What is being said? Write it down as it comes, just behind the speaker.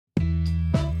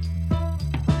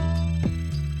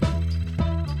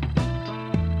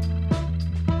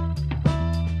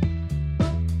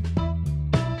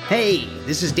Hey,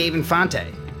 this is Dave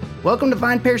Infante. Welcome to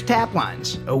VinePair's Tap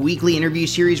Lines, a weekly interview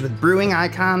series with brewing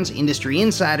icons, industry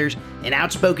insiders, and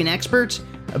outspoken experts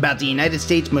about the United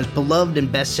States' most beloved and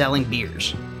best-selling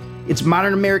beers. It's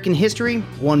modern American history,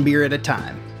 one beer at a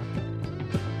time.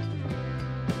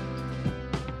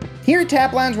 Here at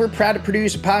Tap Lines, we're proud to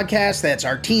produce a podcast that's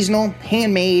artisanal,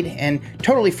 handmade, and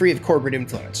totally free of corporate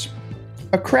influence.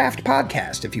 A craft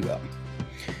podcast, if you will.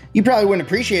 You probably wouldn't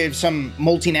appreciate if some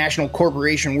multinational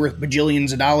corporation worth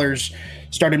bajillions of dollars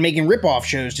started making rip-off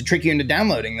shows to trick you into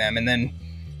downloading them and then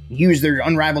use their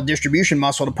unrivaled distribution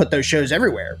muscle to put those shows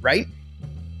everywhere, right?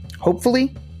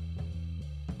 Hopefully.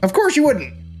 Of course you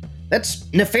wouldn't.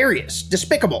 That's nefarious,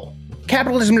 despicable,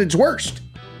 capitalism at its worst.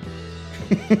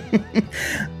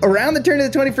 Around the turn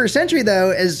of the 21st century,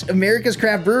 though, as America's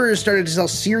craft brewers started to sell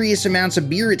serious amounts of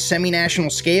beer at semi-national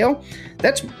scale,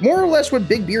 that's more or less what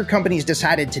big beer companies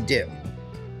decided to do.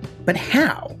 But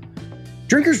how?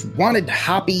 Drinkers wanted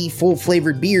hoppy,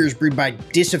 full-flavored beers brewed by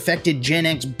disaffected Gen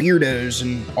X beardos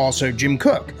and also Jim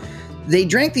Koch. They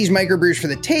drank these microbrews for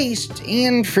the taste,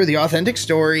 and for the authentic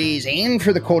stories, and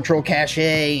for the cultural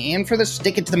cachet, and for the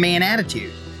stick-it-to-the-man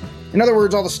attitude. In other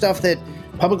words, all the stuff that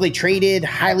publicly traded,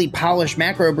 highly polished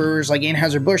macro brewers like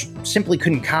Anheuser-Busch simply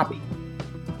couldn't copy.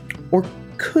 Or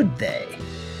could they?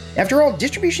 After all,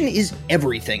 distribution is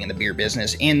everything in the beer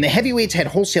business, and the heavyweights had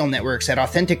wholesale networks that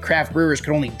authentic craft brewers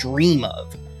could only dream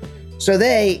of. So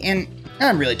they, and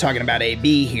I'm really talking about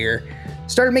AB here,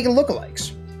 started making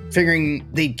lookalikes, figuring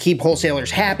they'd keep wholesalers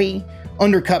happy,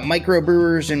 undercut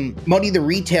microbrewers, and muddy the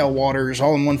retail waters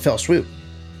all in one fell swoop.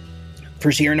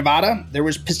 For Sierra Nevada, there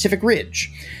was Pacific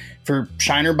Ridge. For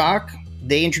Shiner Bock,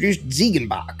 they introduced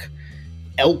Ziegenbock.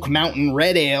 Elk Mountain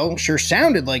Red Ale sure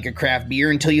sounded like a craft beer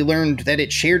until you learned that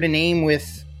it shared a name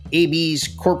with AB's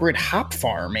corporate hop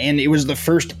farm, and it was the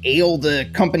first ale the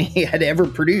company had ever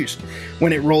produced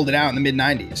when it rolled it out in the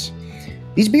mid-90s.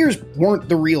 These beers weren't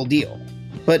the real deal,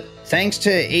 but thanks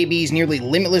to AB's nearly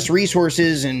limitless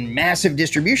resources and massive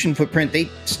distribution footprint, they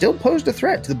still posed a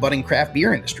threat to the budding craft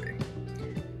beer industry.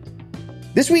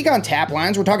 This week on Tap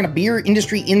Lines, we're talking to beer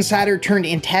industry insider turned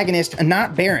antagonist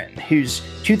Anat Baron, whose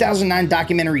 2009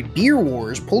 documentary Beer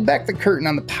Wars pulled back the curtain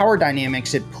on the power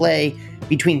dynamics at play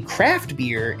between craft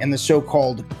beer and the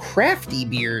so-called crafty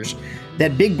beers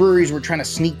that big breweries were trying to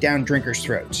sneak down drinkers'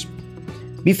 throats.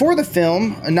 Before the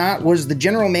film, Anat was the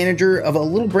general manager of a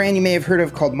little brand you may have heard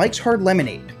of called Mike's Hard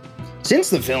Lemonade.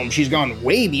 Since the film, she's gone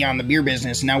way beyond the beer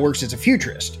business and now works as a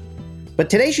futurist. But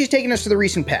today she's taking us to the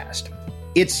recent past.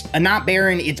 It's Anat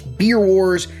Baron, it's Beer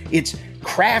Wars, it's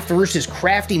craft versus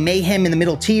crafty mayhem in the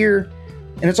middle tier,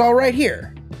 and it's all right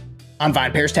here on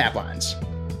VinePair's Tap Lines.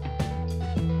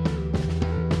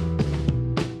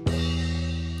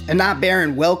 Anat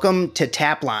Baron, welcome to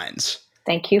Tap Lines.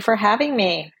 Thank you for having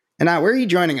me. Anat, where are you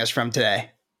joining us from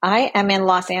today? I am in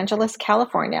Los Angeles,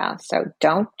 California, so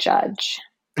don't judge.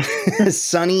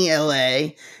 Sunny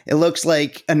LA. It looks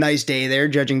like a nice day there,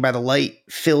 judging by the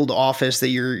light-filled office that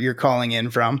you're calling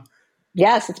in from.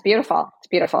 Yes, it's beautiful. It's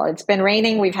beautiful. It's been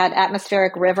raining. We've had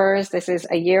atmospheric rivers. This is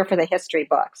a year for the history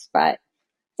books, but I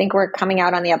think we're coming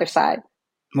out on the other side.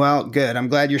 Well, good. I'm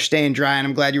glad you're staying dry, and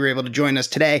I'm glad you were able to join us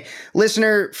today.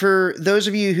 Listener, for those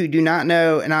of you who do not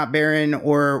know Anat Baron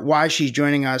or why she's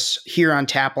joining us here on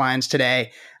Tap Lines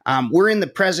today, we're in the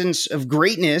presence of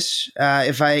greatness,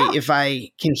 if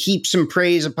I can heap some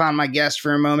praise upon my guest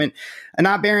for a moment.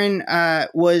 Anat Baron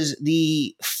was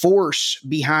the force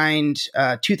behind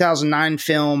a 2009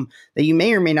 film that you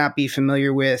may or may not be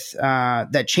familiar with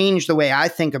that changed the way I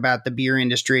think about the beer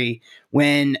industry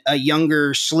when a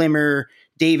younger, slimmer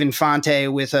Dave Infante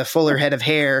with a fuller head of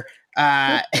hair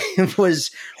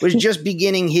was just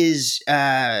beginning his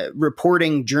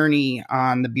reporting journey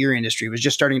on the beer industry, was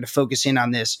just starting to focus in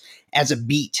on this as a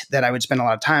beat that I would spend a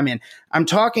lot of time in. I'm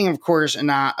talking, of course,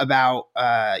 Anat, about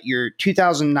your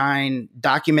 2009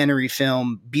 documentary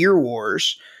film, Beer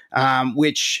Wars,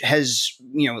 which has,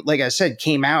 like I said,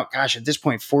 came out, at this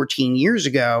point, 14 years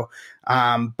ago,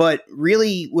 but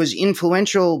really was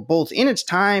influential both in its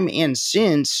time and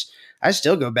since. I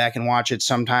still go back and watch it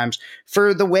sometimes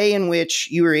for the way in which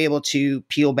you were able to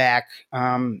peel back,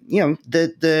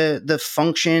 the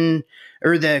function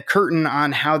or the curtain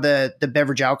on how the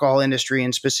beverage alcohol industry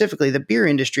and specifically the beer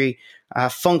industry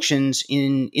functions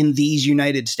in these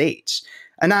United States.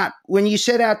 Anat, when you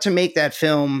set out to make that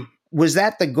film, was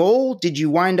that the goal? Did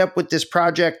you wind up with this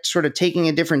project sort of taking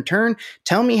a different turn?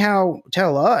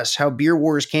 Tell us how Beer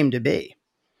Wars came to be.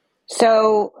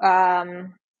 So,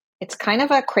 it's kind of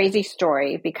a crazy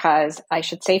story because I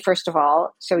should say, first of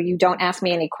all, so you don't ask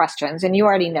me any questions, and you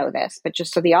already know this, but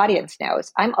just so the audience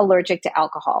knows, I'm allergic to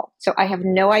alcohol. So I have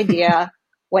no idea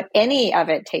what any of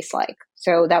it tastes like.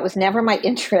 So that was never my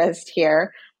interest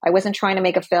here. I wasn't trying to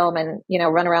make a film and,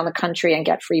 run around the country and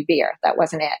get free beer. That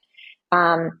wasn't it.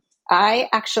 I'm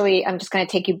just going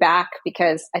to take you back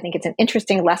because I think it's an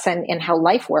interesting lesson in how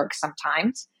life works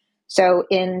sometimes. So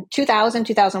in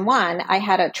 2001, I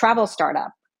had a travel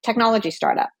startup, technology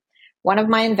startup. One of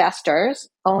my investors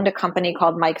owned a company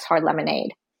called Mike's Hard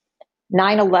Lemonade.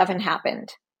 9/11 happened.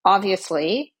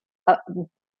 Obviously,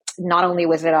 not only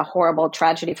was it a horrible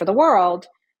tragedy for the world,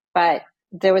 but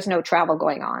there was no travel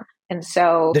going on. And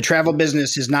so the travel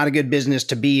business is not a good business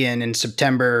to be in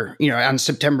September, on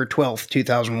September 12th,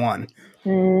 2001.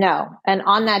 No. And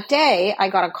on that day, I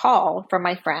got a call from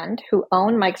my friend who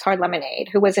owned Mike's Hard Lemonade,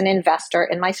 who was an investor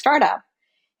in my startup.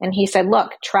 And he said,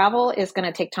 look, travel is going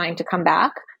to take time to come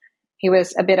back. He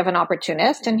was a bit of an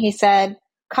opportunist. And he said,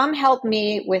 come help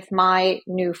me with my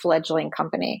new fledgling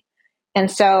company. And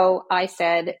so I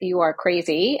said, you are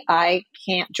crazy. I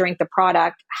can't drink the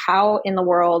product. How in the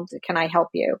world can I help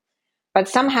you? But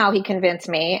somehow he convinced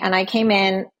me, and I came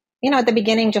in, at the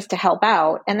beginning just to help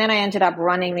out. And then I ended up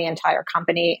running the entire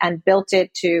company and built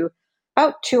it to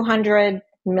about 200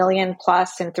 million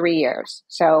plus in 3 years.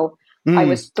 So I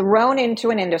was thrown into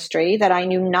an industry that I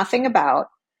knew nothing about.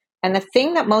 And the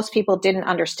thing that most people didn't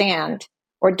understand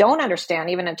or don't understand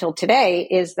even until today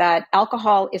is that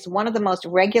alcohol is one of the most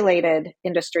regulated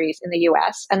industries in the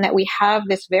US, and that we have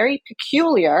this very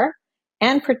peculiar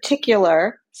and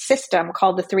particular system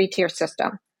called the 3-tier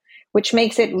system, which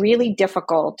makes it really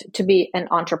difficult to be an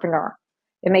entrepreneur.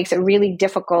 It makes it really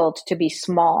difficult to be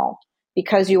small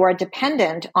because you are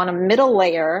dependent on a middle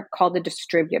layer called the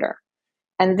distributor.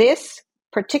 And this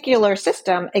particular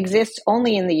system exists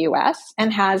only in the US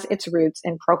and has its roots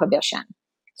in prohibition.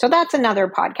 So that's another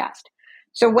podcast.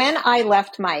 So when I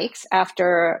left Mike's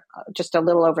after just a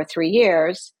little over 3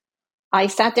 years, I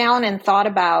sat down and thought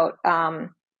about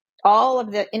all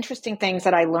of the interesting things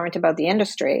that I learned about the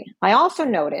industry. I also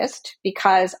noticed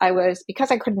because I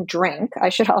couldn't drink, I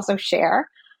should also share,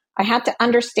 I had to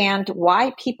understand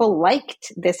why people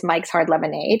liked this Mike's Hard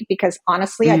Lemonade, because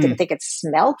honestly, I didn't think it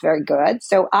smelled very good.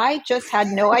 So I just had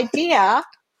no idea,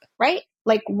 right?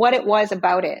 Like what it was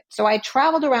about it. So I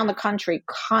traveled around the country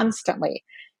constantly.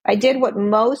 I did what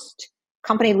most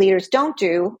company leaders don't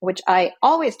do, which I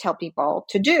always tell people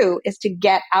to do, is to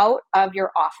get out of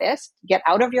your office, get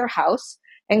out of your house,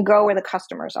 and go where the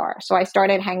customers are. So I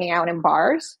started hanging out in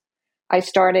bars. I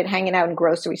started hanging out in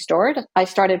grocery stores. I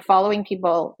started following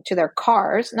people to their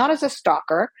cars, not as a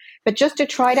stalker, but just to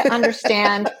try to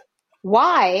understand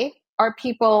why are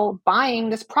people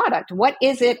buying this product? What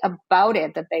is it about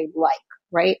it that they like,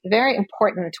 right? Very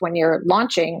important when you're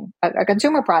launching a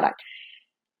consumer product.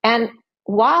 And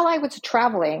while I was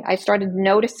traveling, I started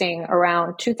noticing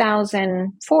around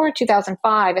 2004,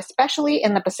 2005, especially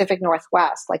in the Pacific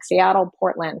Northwest, like Seattle,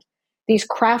 Portland, these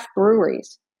craft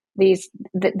breweries, these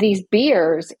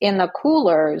beers in the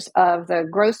coolers of the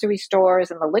grocery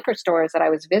stores and the liquor stores that I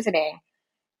was visiting,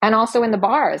 and also in the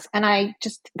bars. And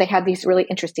they had these really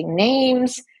interesting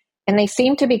names, and they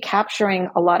seemed to be capturing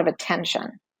a lot of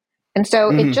attention. And so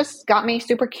it just got me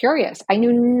super curious. I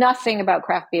knew nothing about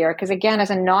craft beer because, again, as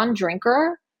a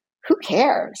non-drinker, who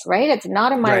cares, right? It's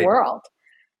not in my world.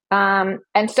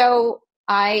 And so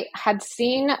I had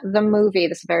seen the movie.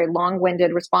 This is a very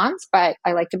long-winded response, but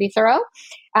I like to be thorough.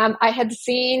 I had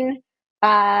seen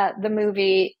the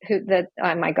movie.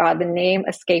 Oh my God, the name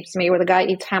escapes me. Where the guy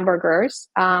eats hamburgers.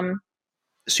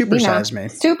 Super Size Me.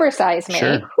 Super Size Me.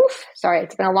 Sure. Whew, sorry,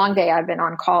 it's been a long day. I've been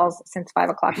on calls since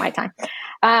 5:00 my time.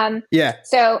 Yeah.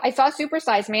 So I saw Super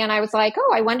Size Me, and I was like,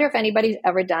 oh, I wonder if anybody's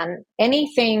ever done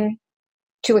anything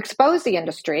to expose the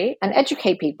industry and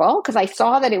educate people, because I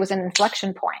saw that it was an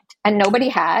inflection point, and nobody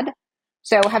had.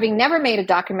 So having never made a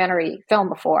documentary film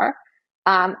before,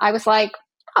 I was like,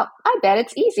 oh, I bet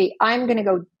it's easy. I'm going to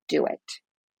go do it.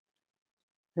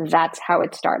 That's how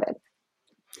it started.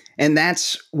 And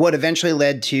that's what eventually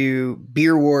led to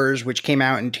Beer Wars, which came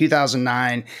out in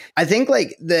 2009. I think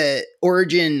like the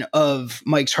origin of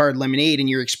Mike's Hard Lemonade and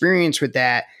your experience with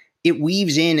that, it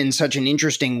weaves in such an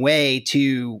interesting way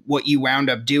to what you wound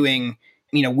up doing,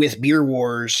 with Beer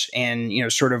Wars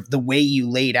and, sort of the way you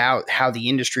laid out how the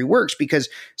industry works, because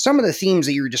some of the themes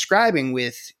that you're describing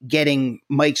with getting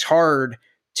Mike's Hard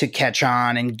to catch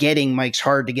on and getting Mike's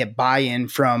Hard to get buy-in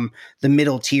from the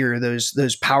middle tier,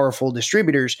 those powerful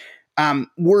distributors,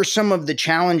 were some of the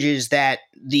challenges that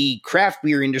the craft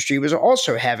beer industry was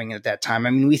also having at that time.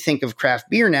 I mean, we think of craft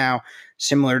beer now,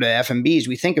 similar to FMBs,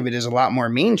 we think of it as a lot more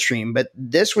mainstream, but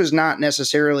this was not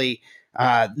necessarily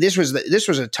this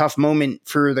was a tough moment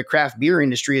for the craft beer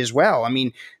industry as well. I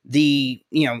mean, they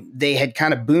had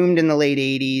kind of boomed in the late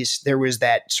 80s. There was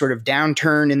that sort of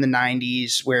downturn in the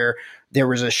 90s where there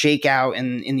was a shakeout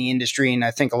in the industry. And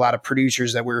I think a lot of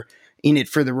producers that were in it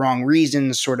for the wrong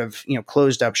reasons sort of,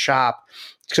 closed up shop.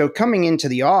 So coming into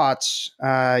the aughts,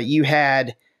 you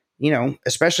had,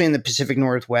 especially in the Pacific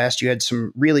Northwest, you had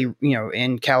some really,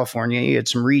 in California, you had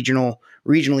some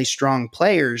regionally strong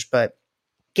players, but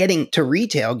getting to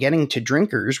retail, getting to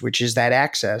drinkers, which is that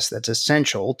access that's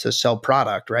essential to sell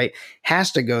product, right,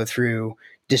 has to go through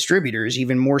distributors,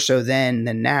 even more so then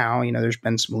than now. There's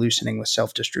been some loosening with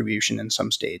self-distribution in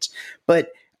some states. But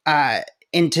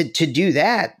and to do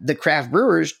that, the craft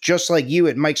brewers, just like you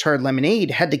at Mike's Hard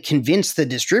Lemonade, had to convince the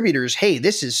distributors, hey,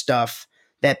 this is stuff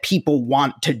that people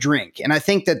want to drink. And I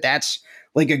think that that's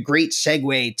like a great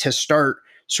segue to start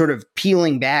sort of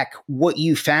peeling back what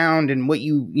you found and what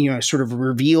you sort of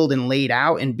revealed and laid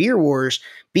out in Beer Wars,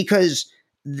 because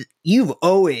you've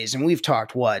always, and we've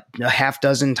talked a half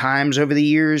dozen times over the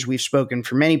years, we've spoken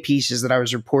for many pieces that I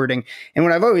was reporting. And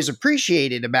what I've always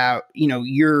appreciated about,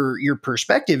 your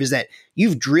perspective is that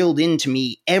you've drilled into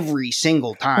me every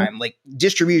single time. Like,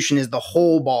 distribution is the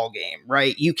whole ball game,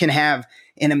 right? You can have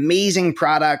an amazing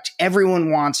product. Everyone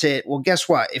wants it. Well, guess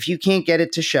what? If you can't get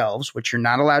it to shelves, which you're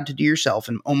not allowed to do yourself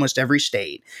in almost every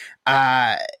state,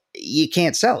 you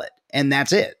can't sell it. And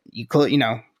that's it. You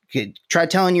could try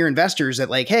telling your investors that,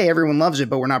 like, hey, everyone loves it,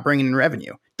 but we're not bringing in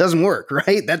revenue. Doesn't work,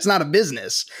 right? That's not a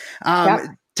business. Yep.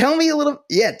 Tell me a little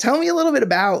bit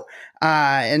about,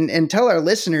 and tell our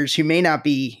listeners who may not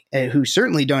be, who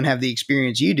certainly don't have the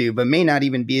experience you do, but may not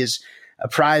even be as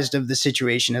apprised of the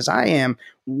situation as I am,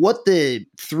 what the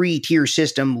 3-tier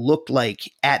system looked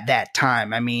like at that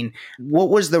time. I mean, what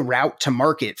was the route to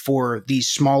market for these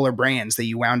smaller brands that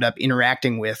you wound up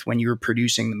interacting with when you were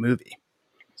producing the movie?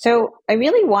 So I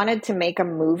really wanted to make a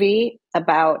movie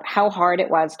about how hard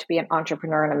it was to be an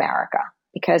entrepreneur in America,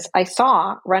 because I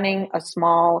saw running a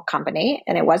small company,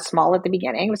 and it was small at the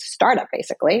beginning. It was a startup,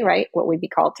 basically, right? What would be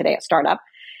called today a startup.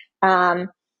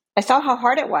 I saw how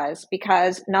hard it was,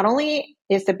 because not only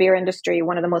is the beer industry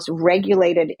one of the most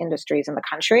regulated industries in the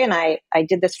country, and I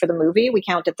did this for the movie. We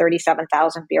counted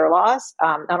 37,000 beer laws.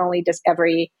 Not only does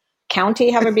every county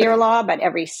have a beer law, but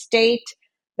every state.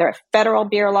 There are federal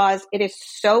beer laws. It is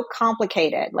so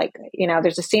complicated. Like,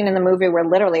 there's a scene in the movie where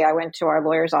literally I went to our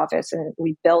lawyer's office and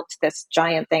we built this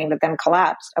giant thing that then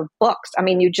collapsed of books. I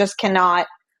mean, you just can't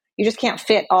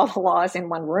fit all the laws in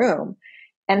one room.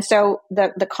 And so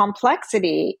the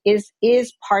complexity is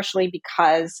partially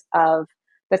because of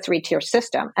the 3-tier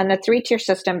system. And the 3-tier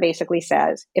system basically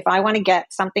says, if I want to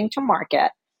get something to market,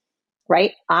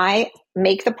 right, I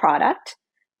make the product.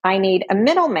 I need a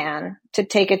middleman to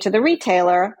take it to the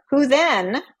retailer, who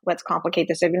then, let's complicate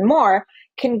this even more,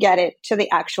 can get it to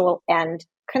the actual end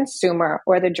consumer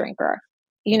or the drinker.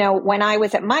 When I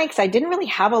was at Mike's, I didn't really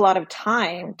have a lot of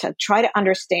time to try to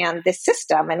understand this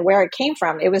system and where it came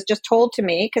from. It was just told to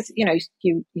me because,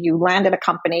 you landed a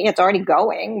company, it's already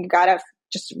going. You got to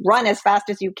just run as fast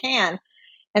as you can.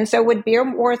 And so what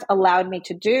Beer Wars allowed me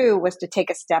to do was to take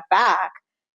a step back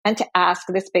and to ask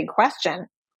this big question.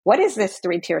 What is this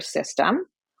 3-tier system?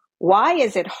 Why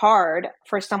is it hard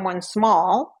for someone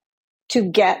small to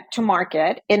get to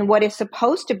market in what is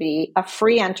supposed to be a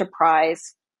free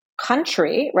enterprise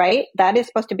country, right? That is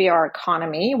supposed to be our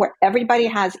economy, where everybody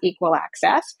has equal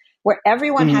access, where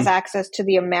everyone has access to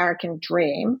the American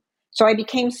dream. So I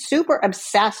became super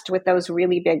obsessed with those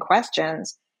really big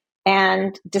questions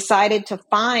and decided to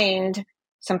find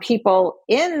some people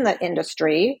in the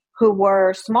industry who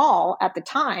were small at the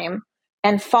time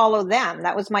and follow them.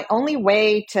 That was my only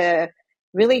way to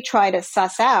really try to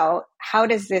suss out how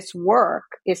does this work,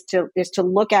 is to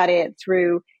look at it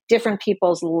through different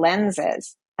people's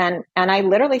lenses. And I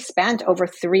literally spent over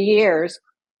 3 years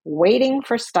waiting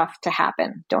for stuff to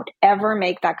happen. Don't ever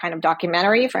make that kind of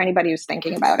documentary for anybody who's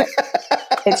thinking about it.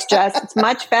 It's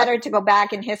much better to go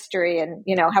back in history and,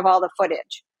 have all the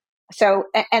footage. So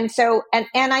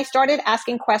I started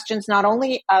asking questions not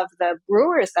only of the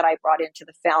brewers that I brought into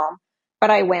the film, but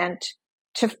I went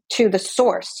to the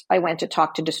source. I went to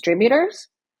talk to distributors.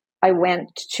 I went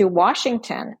to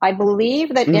Washington. I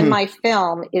believe that in my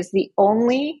film is the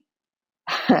only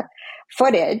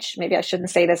footage, maybe I shouldn't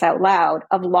say this out loud,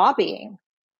 of lobbying.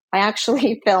 I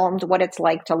actually filmed what it's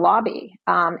like to lobby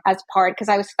because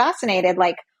I was fascinated,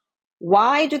 like,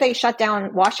 why do they shut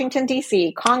down Washington,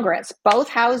 D.C., Congress, both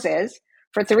houses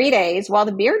for 3 days while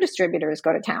the beer distributors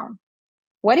go to town?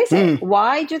 What is it?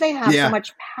 Why do they have so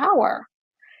much power?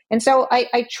 And so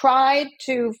I tried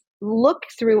to look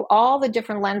through all the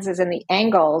different lenses and the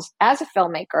angles as a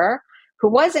filmmaker, who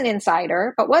was an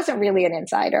insider, but wasn't really an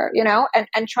insider,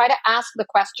 and try to ask the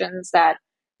questions that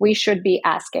we should be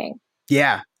asking.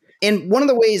 Yeah. And one of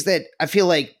the ways that I feel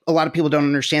like a lot of people don't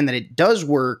understand that it does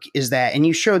work is that, and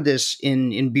you showed this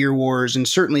in Beer Wars, and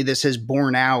certainly this has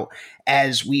borne out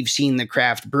as we've seen the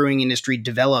craft brewing industry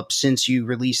develop since you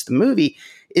released the movie,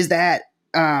 is that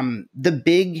the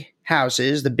big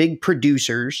houses, the big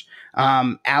producers,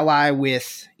 ally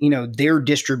with, their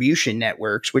distribution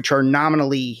networks, which are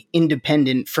nominally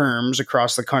independent firms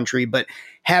across the country, but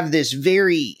have this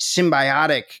very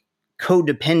symbiotic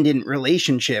codependent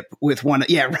relationship with one.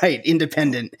 Yeah, right.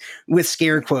 Independent with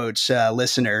scare quotes,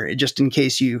 listener, just in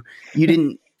case you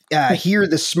didn't hear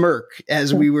the smirk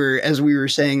as we were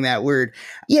saying that word.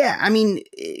 Yeah. I mean,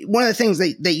 one of the things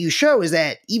that you show is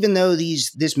that even though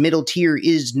this middle tier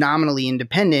is nominally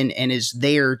independent and is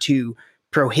there to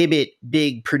prohibit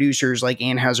big producers like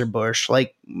Anheuser-Busch,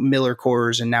 like Miller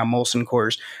Coors and now Molson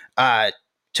Coors,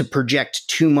 to project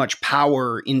too much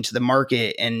power into the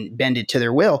market and bend it to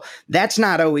their will. That's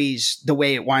not always the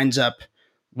way it winds up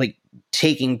like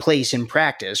taking place in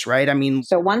practice, right? I mean,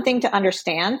 so one thing to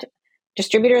understand,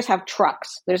 distributors have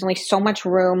trucks. There's only so much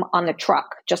room on the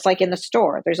truck, just like in the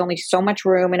store. There's only so much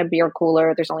room in a beer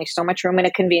cooler. There's only so much room in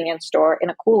a convenience store in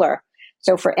a cooler.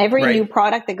 So for every new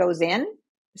product that goes in,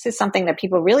 this is something that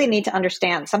people really need to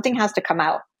understand. Something has to come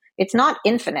out. It's not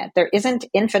infinite. There isn't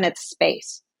infinite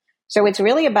space. So it's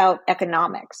really about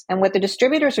economics. And what the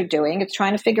distributors are doing is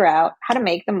trying to figure out how to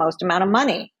make the most amount of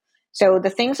money. So the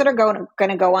things that are going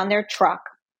to go on their truck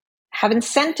have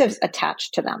incentives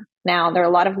attached to them. Now, there are a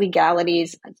lot of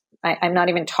legalities. I'm not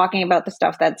even talking about the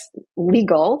stuff that's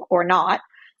legal or not.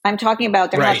 I'm talking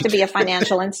about there has to be a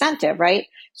financial incentive, right?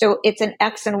 So it's an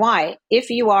X and Y.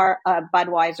 If you are a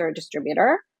Budweiser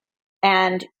distributor,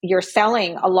 and you're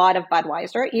selling a lot of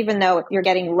Budweiser, even though you're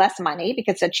getting less money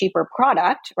because it's a cheaper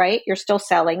product, right? You're still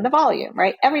selling the volume,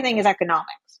 right? Everything is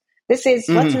economics. This is,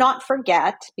 let's not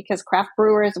forget, because craft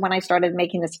brewers, when I started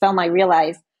making this film, I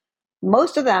realized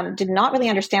most of them did not really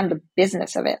understand the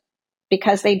business of it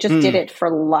because they just did it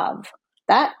for love.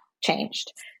 That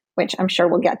changed, which I'm sure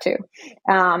we'll get to.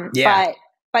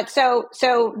 But so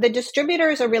the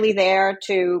distributors are really there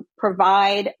to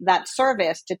provide that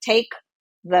service, to take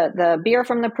the beer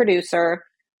from the producer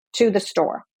to the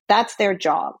store. That's their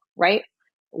job, right?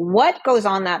 What goes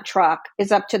on that truck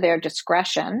is up to their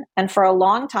discretion. And for a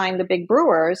long time, the big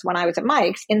brewers, when I was at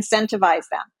Mike's, incentivized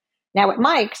them. Now at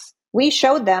Mike's, we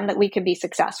showed them that we could be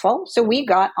successful. So we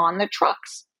got on the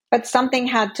trucks, but something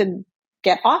had to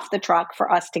get off the truck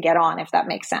for us to get on, if that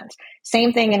makes sense.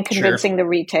 Same thing in convincing the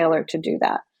retailer to do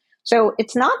that. So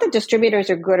it's not that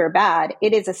distributors are good or bad.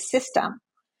 It is a system.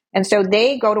 And so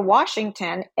they go to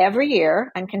Washington every year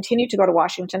and continue to go to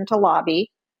Washington to lobby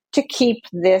to keep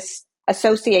this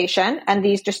association and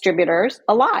these distributors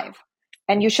alive.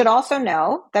 And you should also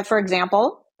know that, for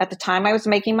example, at the time I was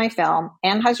making my film,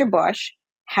 Anheuser-Busch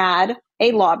had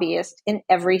a lobbyist in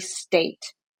every state,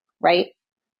 right?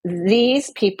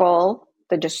 These people,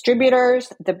 the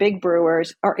distributors, the big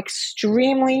brewers, are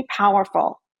extremely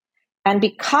powerful. And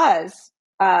because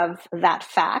of that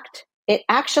fact, it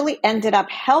actually ended up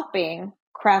helping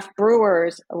craft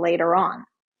brewers later on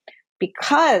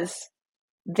because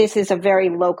this is a very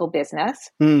local business.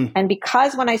 And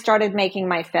because when I started making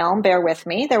my film, bear with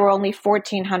me, there were only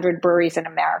 1,400 breweries in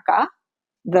America.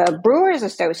 The Brewers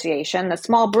Association, the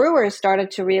small brewers, started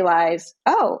to realize,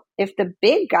 oh, if the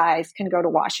big guys can go to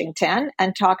Washington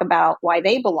and talk about why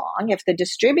they belong, if the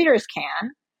distributors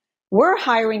can, we're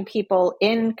hiring people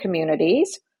in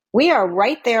communities. We are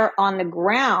right there on the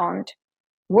ground.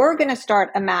 We're going to start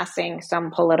amassing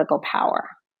some political power.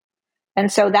 And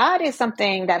so that is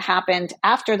something that happened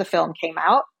after the film came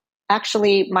out.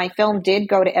 Actually, my film did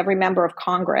go to every member of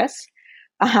Congress.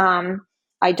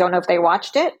 I don't know if they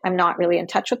watched it. I'm not really in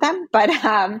touch with them, but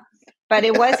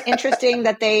it was interesting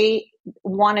that they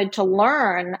wanted to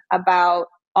learn about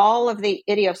all of the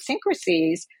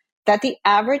idiosyncrasies that the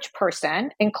average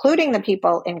person, including the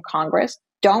people in Congress,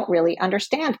 don't really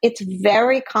understand. It's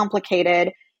very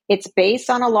complicated. It's based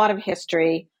on a lot of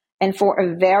history. And for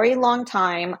a very long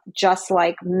time, just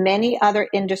like many other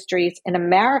industries in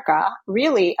America,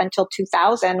 really until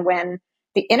 2000, when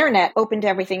the internet opened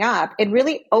everything up, it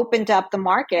really opened up the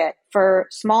market for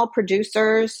small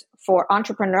producers, for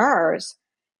entrepreneurs.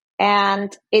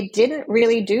 And it didn't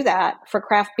really do that for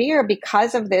craft beer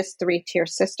because of this 3-tier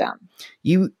system.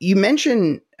 You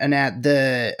mentioned, Annette,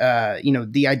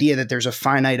 the idea that there's a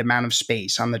finite amount of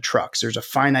space on the trucks. There's a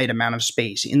finite amount of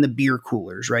space in the beer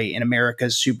coolers, right? In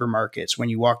America's supermarkets, when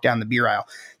you walk down the beer aisle,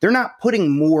 they're not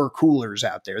putting more coolers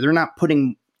out there. They're not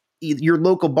putting your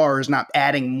local bar is not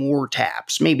adding more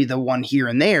taps, maybe the one here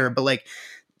and there, but like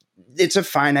it's a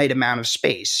finite amount of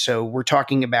space. So we're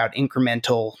talking about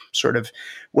incremental sort of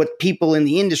what people in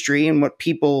the industry and what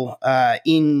people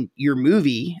in your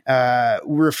movie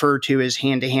refer to as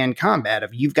hand-to-hand combat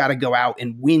of you've got to go out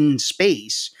and win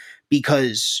space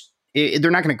because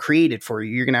they're not going to create it for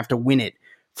you. You're going to have to win it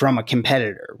from a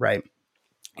competitor, right?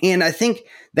 And I think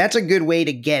that's a good way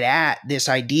to get at this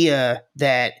idea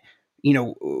that, you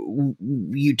know,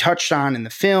 you touched on in the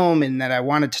film and that I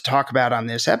wanted to talk about on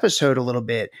this episode a little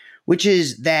bit, which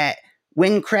is that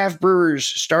when craft brewers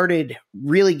started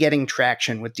really getting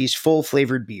traction with these full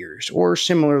flavored beers, or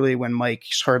similarly when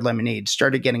Mike's Hard Lemonade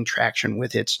started getting traction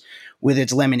with its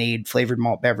lemonade flavored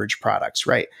malt beverage products,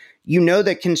 right? You know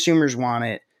that consumers want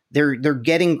it. They're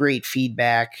getting great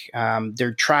feedback.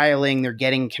 They're trialing. They're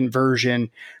getting conversion.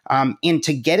 And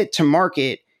to get it to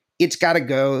market, it's got to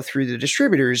go through the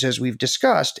distributors, as we've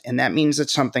discussed, and that means that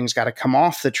something's got to come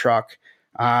off the truck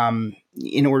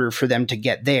in order for them to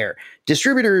get there.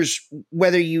 Distributors,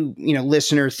 whether you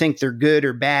listener think they're good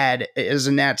or bad, as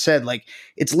Nat said, like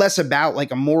it's less about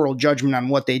like a moral judgment on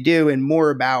what they do and more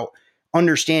about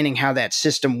understanding how that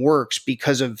system works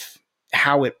because of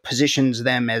how it positions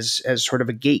them as sort of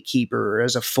a gatekeeper or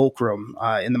as a fulcrum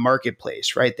in the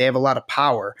marketplace, right? They have a lot of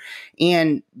power.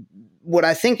 And what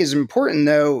I think is important,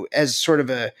 though, as sort of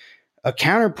a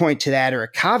counterpoint to that or a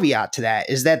caveat to that,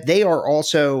 is that they are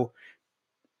also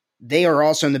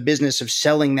in the business of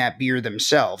selling that beer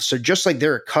themselves. So just like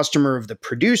they're a customer of the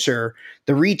producer,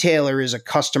 the retailer is a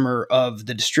customer of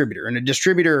the distributor. And a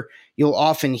distributor, you'll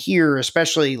often hear,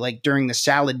 especially like during the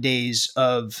salad days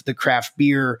of the craft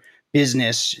beer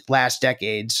business last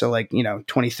decade, so like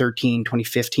 2013,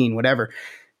 2015, whatever,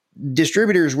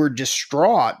 distributors were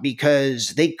distraught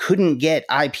because they couldn't get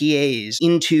IPAs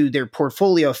into their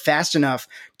portfolio fast enough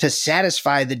to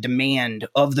satisfy the demand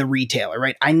of the retailer,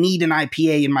 right? I need an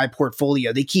IPA in my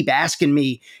portfolio. They keep asking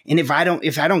me, and if I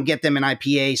don't get them an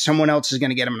IPA, someone else is going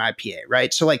to get them an IPA,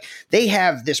 right? So like they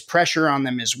have this pressure on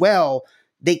them as well.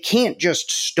 They can't just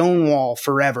stonewall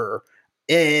forever.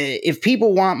 If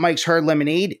people want Mike's Hard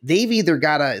Lemonade,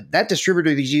 that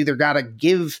distributor's either got to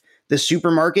give the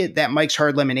supermarket that Mike's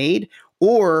Hard Lemonade,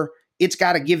 or it's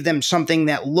got to give them something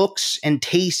that looks and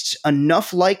tastes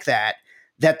enough like that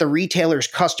the retailer's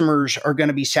customers are going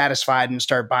to be satisfied and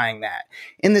start buying that.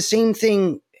 And the same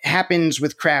thing happens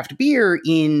with craft beer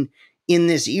in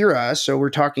this era. So we're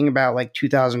talking about like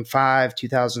 2005,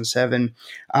 2007,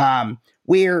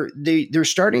 where they're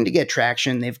starting to get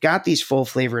traction. They've got these full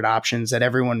flavored options that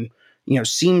everyone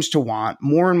seems to want.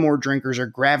 More and more drinkers are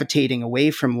gravitating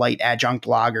away from light adjunct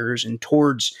lagers and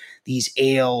towards these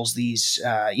ales. These,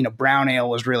 brown ale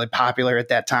was really popular at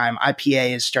that time.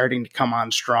 IPA is starting to come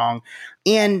on strong.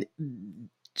 And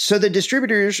so the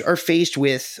distributors are faced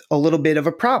with a little bit of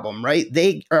a problem, right?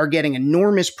 They are getting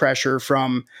enormous pressure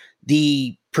from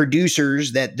the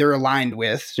producers that they're aligned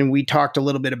with. And we talked a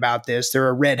little bit about this. There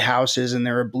are red houses and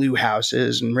there are blue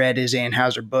houses, and red is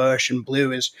Anheuser-Busch and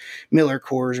blue is Miller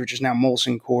Coors, which is now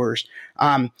Molson Coors.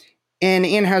 And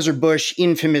Anheuser-Busch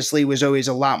infamously was always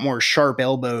a lot more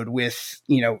sharp-elbowed with,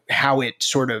 how it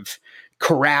sort of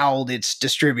corralled its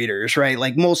distributors, right?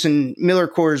 Like Miller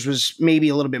Coors was maybe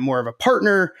a little bit more of a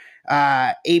partner.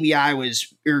 ABI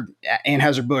or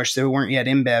Anheuser-Busch, they weren't yet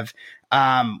InBev,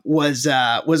 was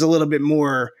a little bit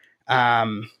more,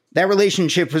 that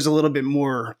relationship was a little bit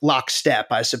more lockstep,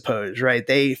 I suppose, right?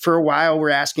 They, for a while, were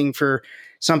asking for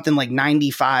something like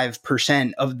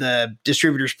 95% of the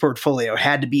distributor's portfolio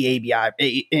had to be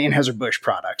ABI, Anheuser-Busch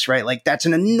products, right? Like that's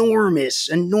an enormous,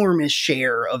 enormous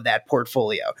share of that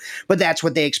portfolio. But that's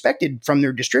what they expected from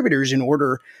their distributors in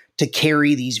order to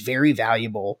carry these very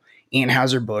valuable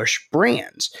Anheuser-Busch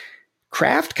brands.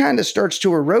 Craft kind of starts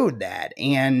to erode that,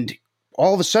 and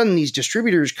all of a sudden these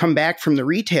distributors come back from the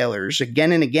retailers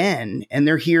again and again, and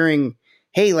they're hearing,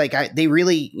 hey, like they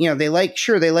really, they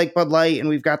like Bud Light and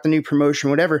we've got the new promotion,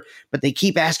 whatever, but they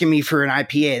keep asking me for an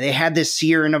IPA. They had this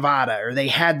Sierra Nevada, or they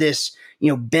had this,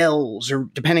 Bell's, or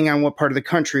depending on what part of the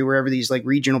country, wherever these like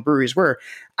regional breweries were,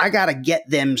 I got to get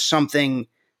them something.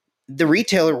 The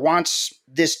retailer wants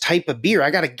this type of beer.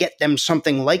 I got to get them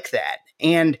something like that.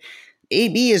 And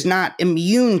AB is not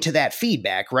immune to that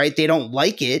feedback, right? They don't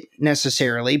like it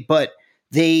necessarily, but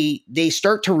they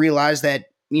start to realize that,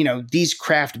 these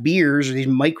craft beers or these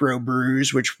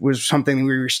microbrews, which was something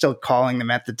we were still calling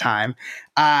them at the time,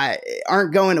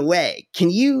 aren't going away. Can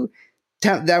you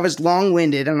tell? That was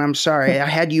long-winded, and I'm sorry. I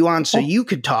had you on so you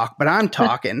could talk, but I'm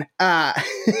talking.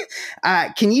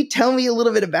 Can you tell me a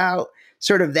little bit about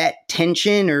sort of that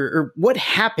tension or what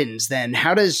happens then?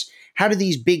 How does how do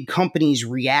these big companies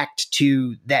react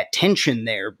to that tension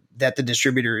there that the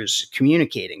distributor is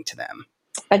communicating to them?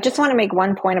 I just want to make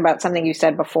one point about something you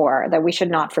said before that we should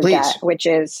not forget, Please. which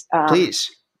is Please.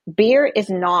 beer is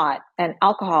not, and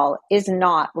alcohol is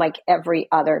not like every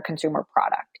other consumer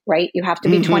product, right? You have to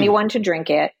be 21 to drink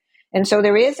it. And so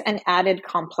there is an added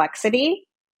complexity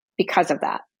because of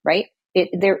that, right?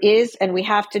 There is, and we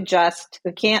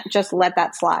can't just let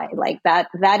that slide. Like that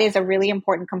is a really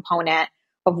important component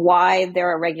of why there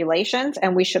are regulations,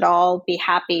 and we should all be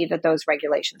happy that those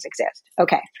regulations exist.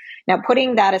 Okay. Now,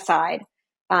 putting that aside,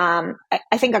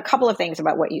 I think a couple of things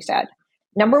about what you said.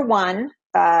 Number one,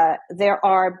 there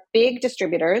are big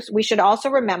distributors. We should also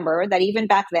remember that even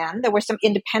back then, there were some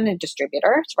independent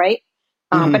distributors, right?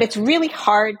 But it's really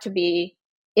hard to be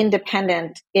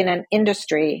independent in an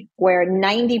industry where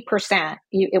 90%,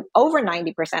 over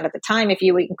 90% at the time, if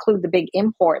you include the big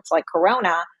imports like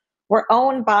Corona, were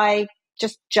owned by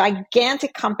just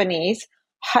gigantic companies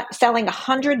selling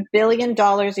 $100 billion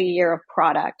a year of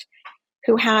product,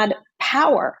 who had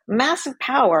power, massive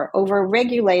power over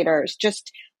regulators,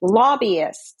 just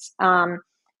lobbyists.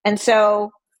 And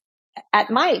so at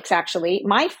Mike's, actually,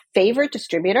 my favorite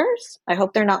distributors, I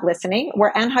hope they're not listening,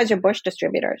 were Anheuser-Busch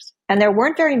distributors. And there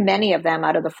weren't very many of them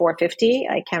out of the 450.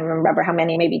 I can't remember how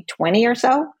many, maybe 20 or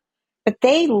so. But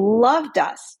they loved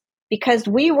us because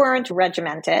we weren't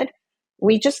regimented.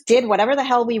 We just did whatever the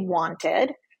hell we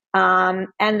wanted. And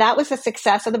that was the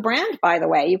success of the brand, by the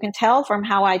way. You can tell from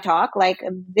how I talk, like,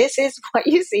 this is what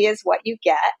you see is what you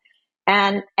get.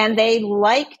 And they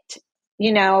liked,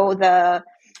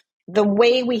 the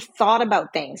way we thought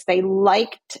about things. They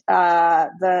liked,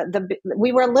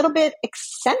 we were a little bit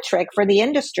eccentric for the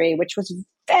industry, which was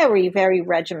very, very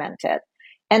regimented.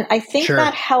 And I think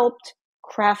that helped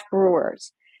craft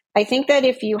brewers. I think that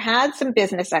if you had some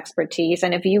business expertise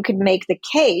and if you could make the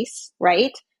case,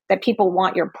 right, that people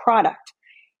want your product.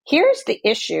 Here's the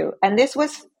issue, and this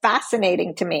was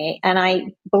fascinating to me, and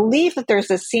I believe that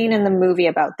there's a scene in the movie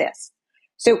about this.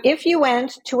 So if you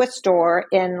went to a store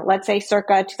in, let's say,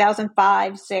 circa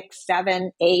 2005, 6,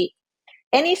 7, 8,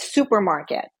 any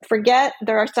supermarket, forget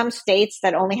there are some states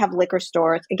that only have liquor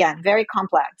stores, again, very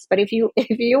complex, but if you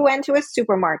went to a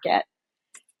supermarket,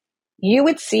 you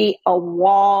would see a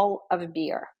wall of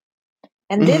beer.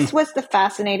 And this was the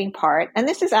fascinating part. And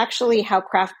this is actually how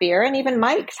craft beer and even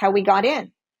Mike's, how we got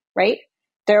in, right?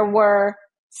 There were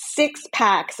 6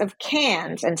 packs of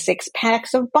cans and 6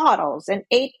 packs of bottles and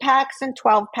 8 packs and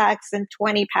 12 packs and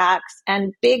 20 packs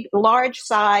and big, large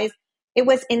size. It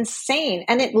was insane.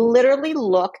 And it literally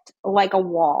looked like a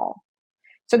wall.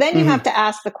 So then you have to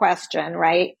ask the question,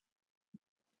 right?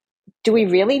 Do we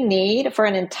really need for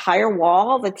an entire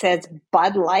wall that says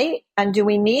Bud Light? And do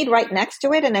we need right next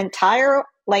to it an entire,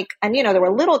 there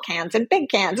were little cans and big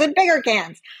cans and bigger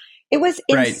cans. It was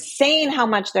insane how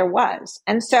much there was.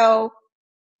 And so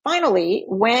finally,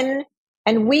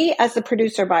 we as the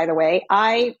producer, by the way,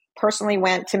 I personally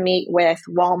went to meet with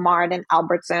Walmart and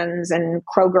Albertsons and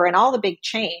Kroger and all the big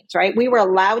chains, right? We were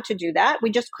allowed to do that.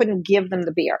 We just couldn't give them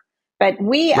the beer. But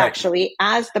we actually,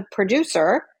 as the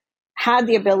producer, had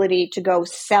the ability to go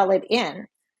sell it in.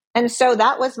 And so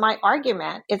that was my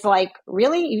argument. It's like,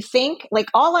 really? You think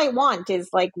all I want is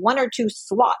 1 or 2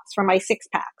 slots for my 6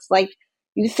 packs?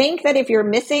 You think that if you're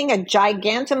missing a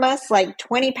gigantimous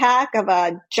 20 pack of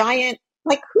a giant,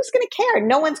 who's going to care?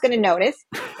 No one's going to notice,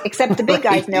 except the big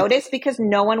guys notice because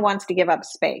no one wants to give up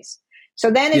space. So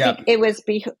then it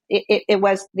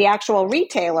was the actual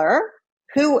retailer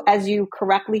who, as you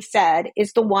correctly said,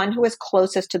 is the one who is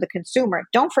closest to the consumer.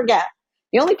 Don't forget,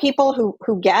 the only people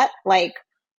who get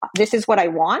this is what I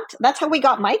want. That's how we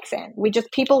got Mike's in.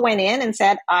 People went in and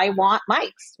said, I want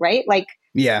Mike's, right?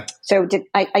 So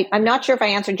I'm not sure if I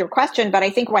answered your question, but I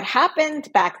think what happened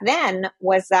back then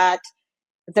was that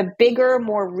the bigger,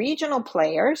 more regional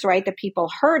players, right, that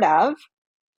people heard of,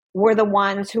 were the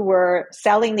ones who were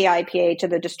selling the IPA to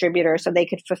the distributor so they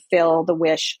could fulfill the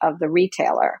wish of the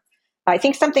retailer. I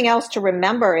think something else to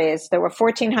remember is there were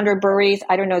 1,400 breweries.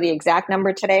 I don't know the exact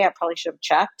number today. I probably should have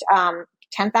checked.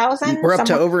 10,000? We're up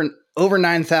to over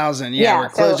 9,000. Yeah, we're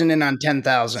closing in on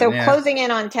 10,000. So closing in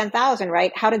on 10,000,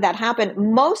 right? How did that happen?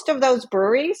 Most of those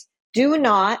breweries do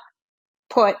not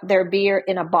put their beer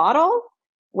in a bottle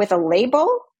with a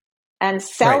label and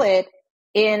sell it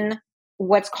in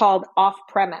what's called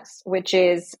off-premise, which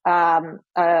is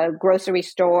a grocery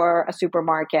store, a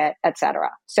supermarket, etc.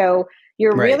 So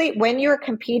you're really, when you're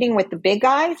competing with the big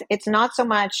guys, it's not so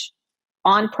much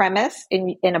on premise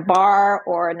in a bar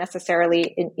or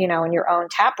necessarily in your own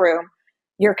tap room.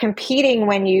 You're competing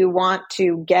when you want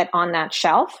to get on that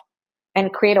shelf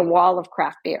and create a wall of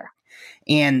craft beer.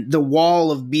 And the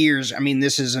wall of beers, I mean,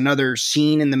 this is another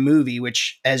scene in the movie,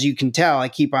 which, as you can tell, I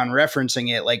keep on referencing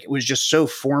it. Like, it was just so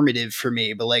formative for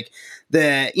me. But like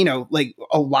like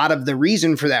a lot of the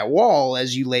reason for that wall,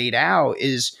 as you laid out,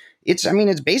 is it's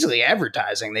basically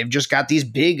advertising. They've just got these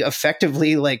big,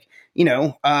 effectively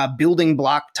building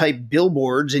block type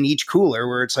billboards in each cooler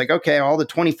where it's like, okay, all the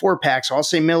 24 packs all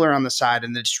say Miller on the side,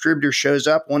 and the distributor shows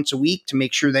up once a week to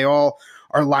make sure they all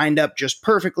are lined up just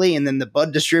perfectly. And then the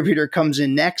bud distributor comes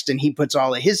in next and he puts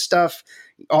all of his stuff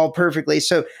all perfectly.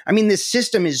 So, I mean, this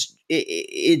system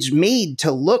it's made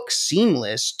to look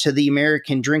seamless to the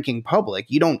American drinking public.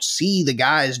 You don't see the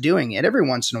guys doing it. Every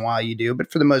once in a while you do, but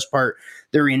for the most part,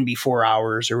 they're in before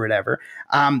hours or whatever.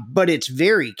 But it's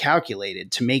very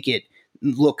calculated to make it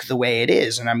look the way it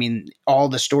is. And I mean, all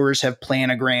the stores have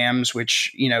planograms,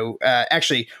 which,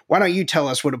 actually, why don't you tell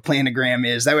us what a planogram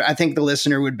is? I think the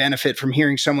listener would benefit from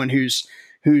hearing someone who's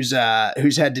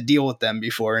had to deal with them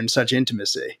before in such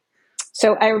intimacy.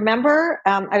 So I remember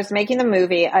I was making the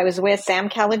movie. I was with Sam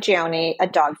Calagione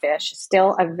at Dogfish,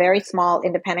 still a very small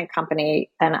independent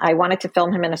company, and I wanted to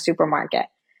film him in a supermarket.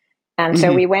 And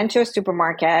so we went to a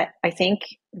supermarket. I think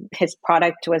his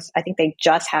product was, I think they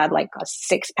just had like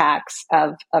 6 packs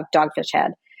of Dogfish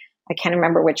Head. I can't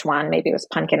remember which one. Maybe it was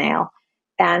Pumpkin Ale.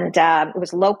 And it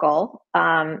was local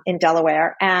in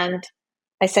Delaware. And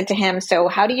I said to him, so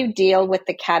how do you deal with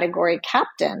the category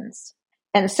captains?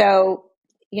 And so,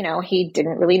 he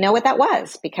didn't really know what that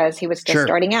was because he was just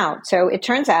starting out. So it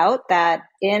turns out that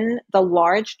in the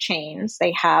large chains,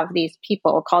 they have these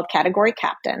people called category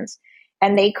captains.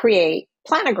 And they create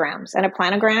planograms. And a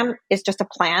planogram is just a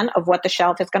plan of what the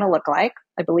shelf is going to look like.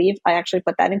 I believe I actually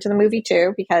put that into the movie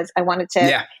too, because I wanted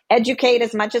to educate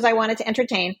as much as I wanted to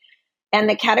entertain. And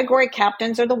the category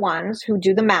captains are the ones who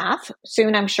do the math.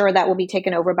 Soon, I'm sure that will be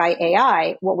taken over by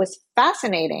AI. What was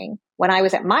fascinating when I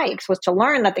was at Mike's was to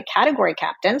learn that the category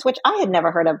captains, which I had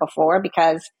never heard of before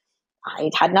because I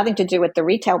had nothing to do with the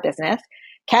retail business,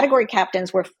 category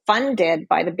captains were funded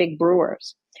by the big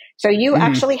brewers. So you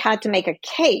actually had to make a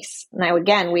case. Now,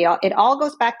 again, it all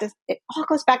goes back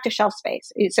to shelf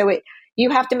space. So you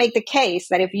have to make the case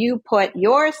that if you put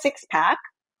your 6-pack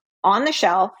on the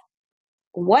shelf,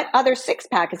 what other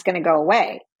 6-pack is going to go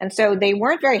away? And so they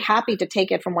weren't very happy to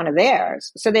take it from one of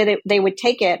theirs. So they would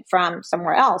take it from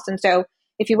somewhere else. And so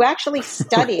if you actually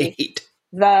study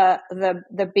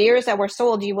the beers that were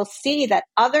sold, you will see that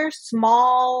other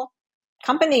small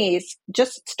companies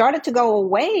just started to go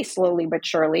away slowly but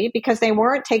surely because they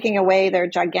weren't taking away their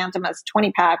gigantomous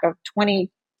 20-pack of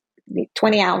 20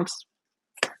 ounce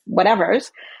whatevers.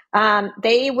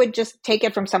 They would just take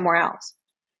it from somewhere else.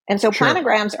 And so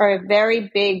planograms are a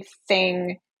very big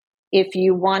thing if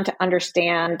you want to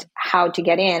understand how to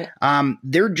get in.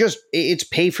 It's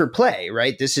pay for play,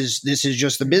 right? This is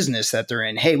just the business that they're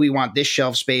in. Hey, we want this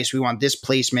shelf space. We want this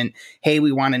placement. Hey,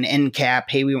 we want an end cap.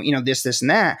 Hey, we this and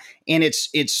that. And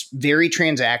it's very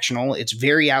transactional. It's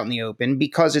very out in the open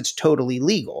because it's totally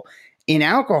legal. In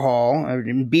alcohol, or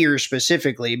in beer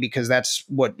specifically, because that's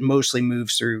what mostly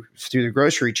moves through the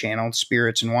grocery channel,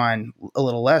 spirits and wine a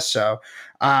little less so.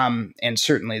 And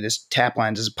certainly this Tap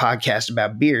Lines is a podcast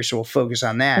about beer, so we'll focus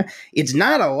on that. It's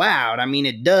not allowed. I mean,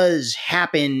 it does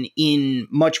happen in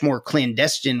much more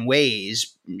clandestine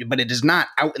ways, but it is not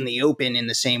out in the open in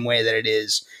the same way that it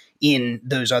is in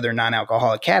those other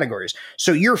non-alcoholic categories.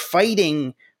 So you're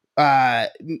fighting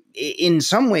in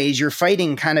some ways, you're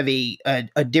fighting kind of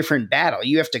a different battle.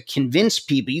 You have to convince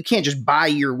people. You can't just buy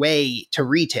your way to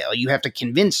retail. You have to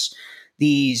convince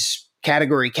these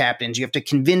category captains. You have to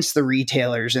convince the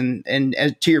retailers. And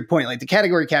to your point, like the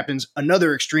category captains,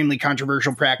 another extremely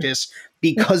controversial practice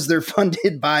because they're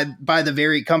funded by the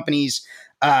very companies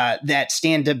that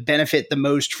stand to benefit the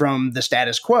most from the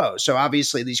status quo. So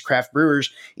obviously, these craft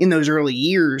brewers in those early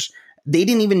years, they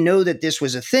didn't even know that this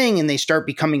was a thing, and they start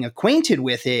becoming acquainted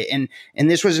with it. And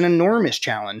this was an enormous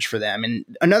challenge for them. And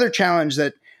another challenge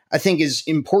that I think is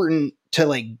important to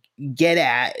like get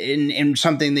at and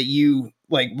something that you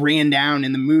like ran down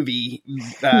in the movie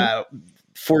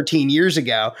 14 years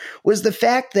ago was the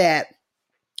fact that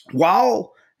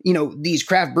while these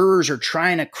craft brewers are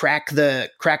trying to crack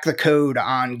the code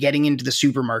on getting into the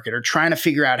supermarket or trying to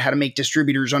figure out how to make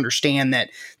distributors understand that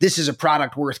this is a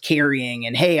product worth carrying.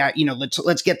 And hey,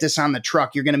 let's get this on the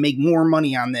truck. You're going to make more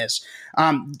money on this.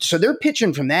 So they're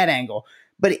pitching from that angle.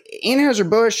 But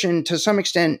Anheuser-Busch and to some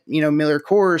extent, Miller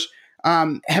Coors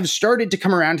have started to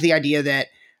come around to the idea that,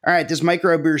 all right, this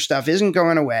microbrew stuff isn't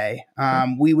going away.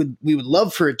 We would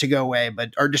love for it to go away,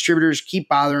 but our distributors keep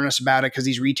bothering us about it because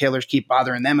these retailers keep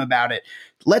bothering them about it.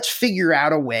 Let's figure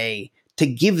out a way to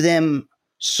give them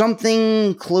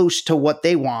something close to what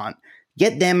they want,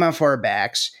 get them off our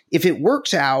backs. If it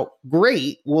works out,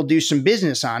 great, we'll do some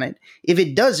business on it. If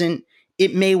it doesn't,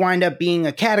 it may wind up being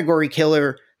a category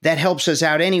killer that helps us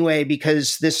out anyway,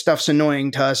 because this stuff's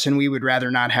annoying to us and we would rather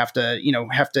not have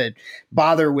to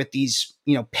bother with these,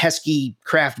 pesky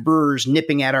craft brewers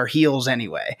nipping at our heels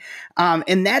anyway.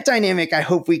 And that dynamic, I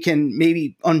hope we can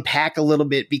maybe unpack a little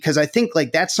bit, because I think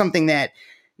like that's something that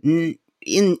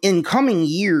in coming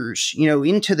years,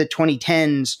 into the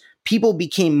 2010s, people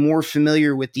became more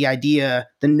familiar with the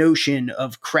notion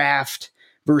of craft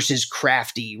versus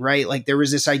crafty, right? Like there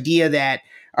was this idea that,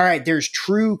 all right, there's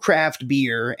true craft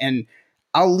beer, and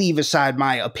I'll leave aside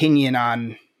my opinion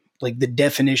on like the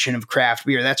definition of craft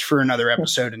beer. That's for another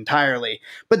episode entirely.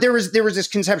 But there was this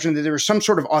conception that there was some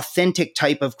sort of authentic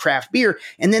type of craft beer,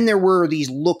 and then there were these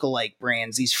lookalike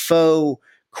brands, these faux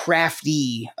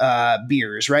crafty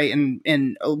beers, right?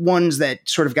 And ones that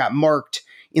sort of got marked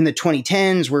in the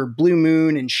 2010s, where Blue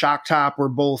Moon and Shock Top were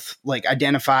both like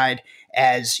identified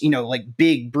as, like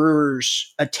big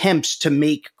brewers' attempts to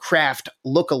make craft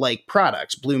lookalike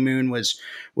products. Blue Moon was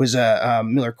a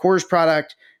Miller Coors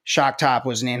product. Shock Top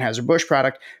was an Anheuser-Busch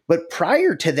product. But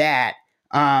prior to that,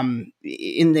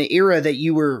 in the era that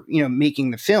you were,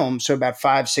 making the film, so about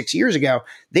 5-6 years ago,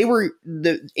 the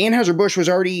Anheuser-Busch was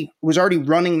already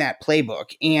running that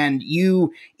playbook. And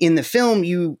you, in the film,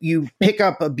 you pick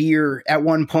up a beer at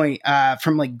one point,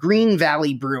 from like Green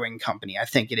Valley Brewing Company, I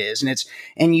think it is.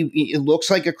 And it looks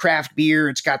like a craft beer.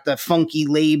 It's got the funky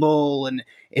label, and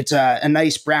it's a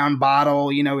nice brown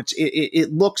bottle.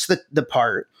 It looks the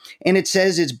part. And it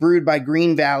says it's brewed by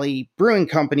Green Valley Brewing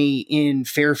Company in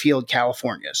Fairfield,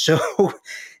 California. So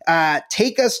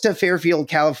take us to Fairfield,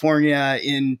 California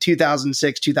in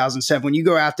 2006, 2007. When you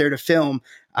go out there to film,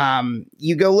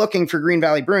 you go looking for Green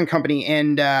Valley Brewing Company,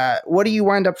 and what do you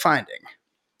wind up finding?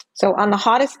 So on the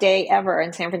hottest day ever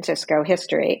in San Francisco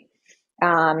history,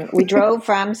 we drove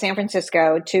from San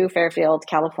Francisco to Fairfield,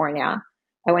 California.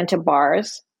 I went to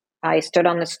bars. I stood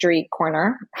on the street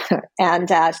corner and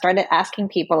started asking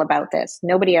people about this.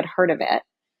 Nobody had heard of it.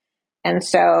 And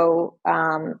so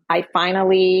I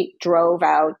finally drove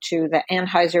out to the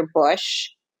Anheuser-Busch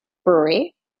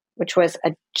brewery, which was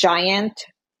a giant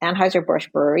Anheuser-Busch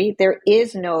brewery. There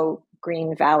is no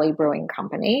Green Valley Brewing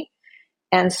Company.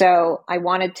 And so I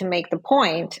wanted to make the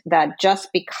point that just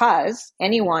because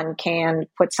anyone can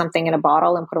put something in a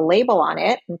bottle and put a label on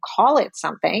it and call it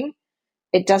something,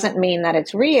 it doesn't mean that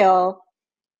it's real,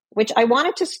 which I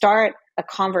wanted to start a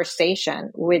conversation,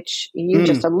 which you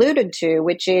just alluded to,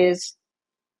 which is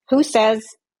who says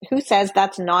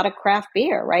that's not a craft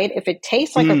beer, right? If it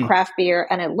tastes like a craft beer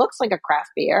and it looks like a craft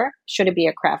beer, should it be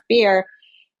a craft beer?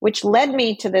 Which led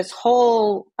me to this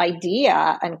whole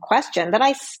idea and question that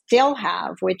I still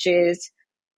have, which is,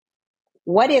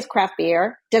 what is craft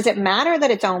beer? Does it matter that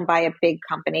it's owned by a big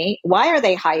company? Why are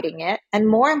they hiding it? And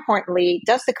more importantly,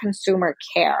 does the consumer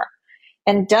care?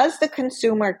 And does the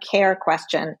consumer care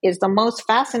question is the most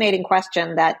fascinating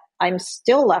question that I'm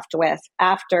still left with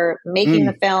after making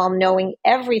the film, knowing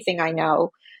everything I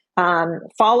know,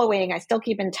 I still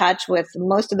keep in touch with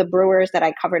most of the brewers that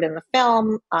I covered in the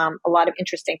film. A lot of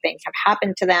interesting things have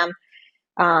happened to them.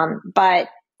 But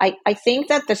I think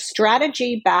that the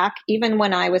strategy back, even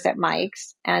when I was at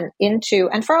Mike's and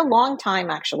for a long time,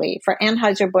 actually, for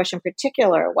Anheuser-Busch in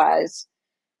particular, was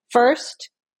first,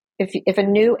 if a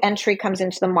new entry comes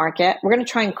into the market, we're going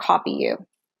to try and copy you.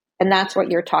 And that's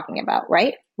what you're talking about,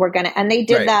 right? And they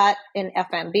did that in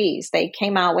FMBs. They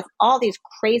came out with all these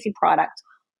crazy products,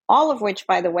 all of which,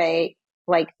 by the way,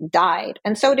 like died.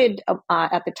 And so did,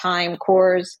 at the time,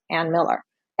 Coors and Miller.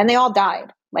 And they all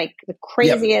died, like the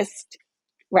craziest,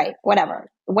 right, whatever.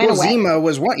 Went away. Zima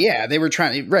was one. Yeah, they were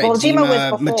trying, right. Well, Zima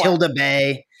was before. Matilda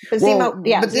Bay. But Zima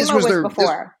was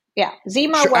before.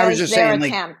 Zima was their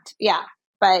attempt.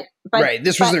 But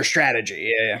this was their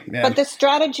strategy. Yeah. But the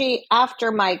strategy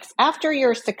after Mike's, after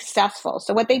you're successful,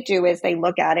 so what they do is they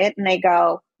look at it and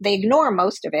they ignore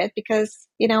most of it because,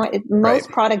 most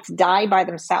products die by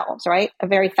themselves, right? A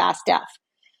very fast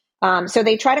death. So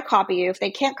they try to copy you. If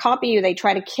they can't copy you, they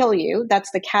try to kill you.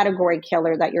 That's the category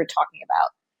killer that you're talking about.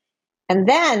 And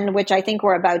then, which I think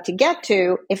we're about to get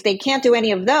to, if they can't do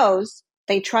any of those,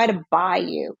 they try to buy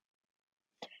you.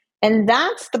 And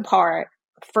that's the part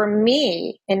for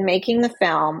me in making the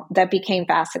film that became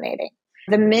fascinating.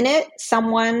 The minute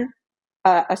someone,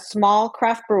 a small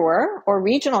craft brewer or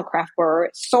regional craft brewer,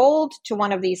 sold to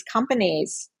one of these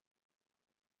companies,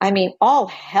 all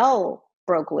hell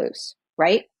broke loose,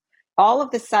 right? All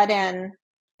of a sudden,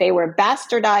 they were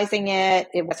bastardizing it.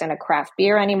 It wasn't a craft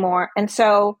beer anymore. And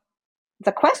so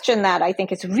the question that I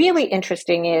think is really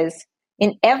interesting is,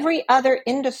 In every other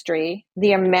industry,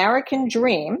 the American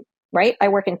dream, right? I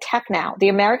work in tech now. The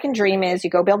American dream is you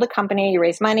go build a company, you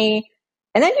raise money,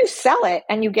 and then you sell it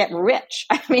and you get rich.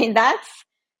 I mean,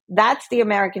 that's the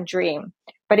American dream.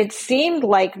 But it seemed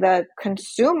like the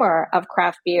consumer of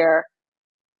craft beer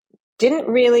didn't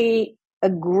really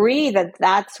agree that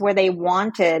that's where they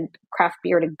wanted craft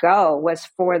beer to go, was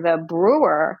for the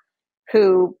brewer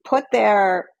who put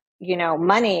their,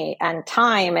 money and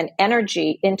time and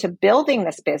energy into building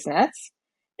this business.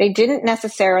 They didn't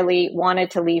necessarily wanted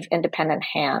to leave independent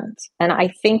hands. And I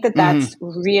think that that's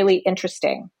really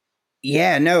interesting.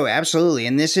 Yeah, no, absolutely.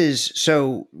 And this is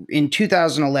so in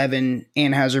 2011,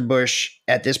 Anheuser-Busch,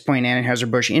 at this point,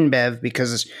 Anheuser-Busch InBev,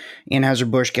 because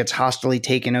Anheuser-Busch gets hostily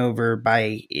taken over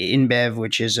by InBev,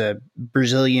 which is a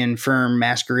Brazilian firm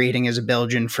masquerading as a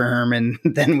Belgian firm, and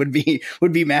then would be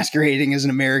masquerading as an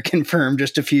American firm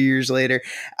just a few years later.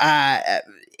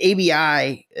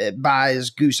 ABI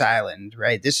buys Goose Island,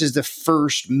 right? This is the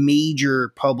first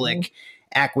major public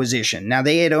acquisition. Now,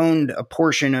 they had owned a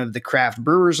portion of the Craft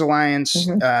Brewers Alliance,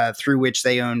 through which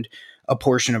they owned a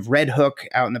portion of Red Hook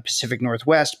out in the Pacific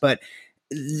Northwest, but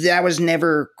that was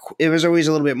never, it was always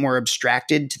a little bit more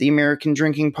abstracted to the American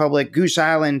drinking public. Goose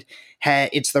Island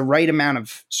it's the right amount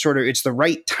of it's the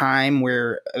right time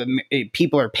where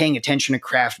people are paying attention to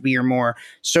craft beer more.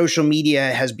 Social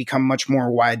media has become much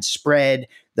more widespread.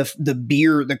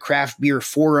 The craft beer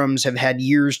forums have had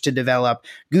years to develop.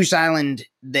 Goose Island,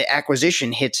 the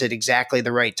acquisition hits at exactly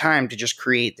the right time to just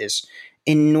create this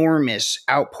enormous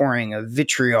outpouring of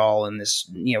vitriol and this,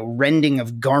 rending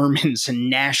of garments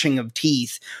and gnashing of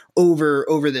teeth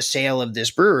over the sale of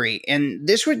this brewery. And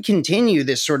this would continue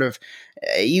this sort of,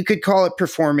 you could call it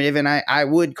performative, and I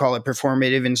would call it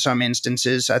performative in some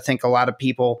instances. I think a lot of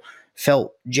people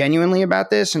felt genuinely about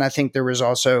this. And I think there was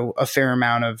also a fair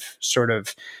amount of sort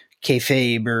of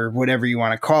kayfabe or whatever you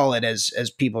want to call it as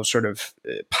people sort of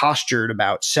postured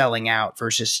about selling out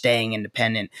versus staying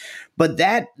independent. But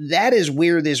that is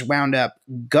where this wound up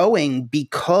going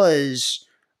because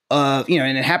of,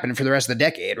 and it happened for the rest of the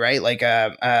decade, right? Like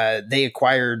they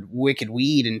acquired Wicked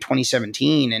Weed in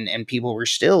 2017 and people were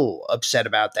still upset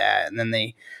about that. And then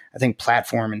I think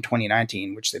Platform in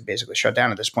 2019, which they basically shut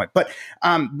down at this point. But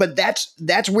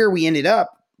that's where we ended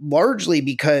up, largely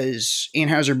because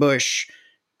Anheuser-Busch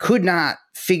could not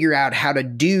figure out how to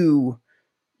do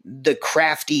the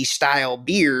crafty style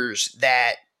beers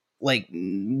that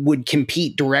would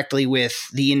compete directly with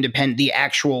the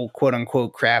actual quote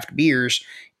unquote craft beers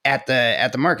at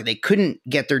the market. They couldn't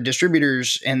get their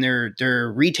distributors and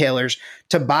their retailers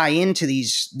to buy into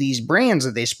these brands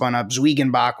that they spun up.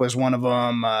 Zwigenbach was one of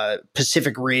them.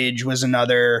 Pacific Ridge was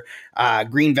another.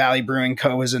 Green Valley Brewing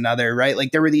Co. was another, right?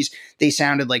 Like there were they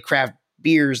sounded like craft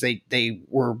beers. They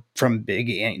were from Big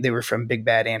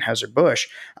Bad Anheuser-Busch.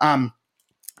 And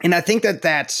I think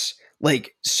that's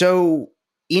so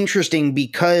interesting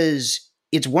because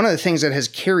it's one of the things that has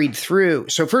carried through.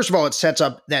 So first of all, it sets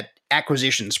up that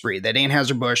acquisition spree that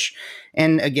Anheuser-Busch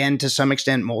and again, to some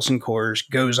extent, Molson Coors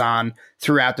goes on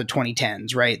throughout the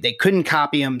 2010s, right? They couldn't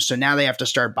copy them. So now they have to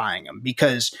start buying them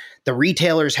because the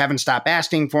retailers haven't stopped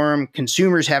asking for them.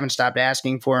 Consumers haven't stopped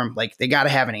asking for them. They got to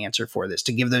have an answer for this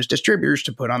to give those distributors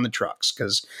to put on the trucks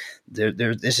because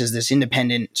this is this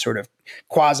independent sort of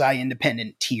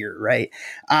quasi-independent tier, right?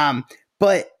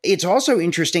 But it's also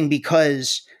interesting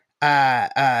because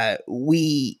when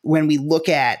we look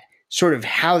at sort of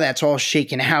how that's all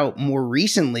shaken out more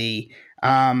recently,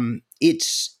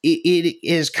 it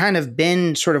has kind of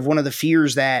been sort of one of the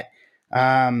fears that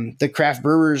the craft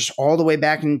brewers all the way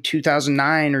back in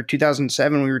 2009 or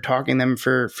 2007, we were talking to them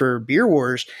for Beer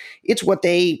Wars. It's what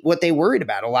they worried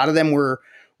about. A lot of them were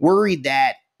worried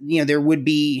that there would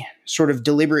be sort of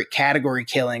deliberate category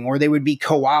killing, or they would be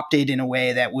co-opted in a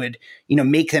way that would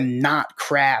make them not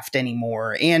craft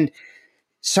anymore. And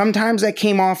sometimes that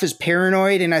came off as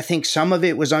paranoid, and I think some of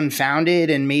it was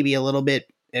unfounded and maybe it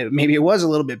was a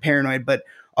little bit paranoid, but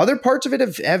other parts of it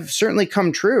have certainly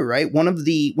come true, right? One of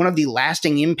the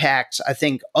lasting impacts, I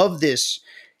think, of this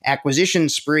acquisition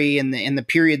spree and the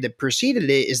period that preceded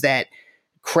it is that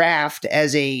craft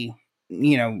as a,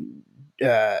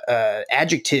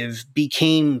 adjective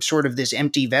became sort of this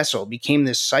empty vessel, became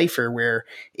this cipher where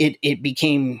it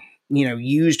became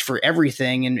used for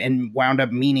everything and wound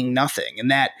up meaning nothing. And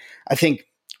that, I think,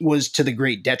 was to the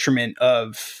great detriment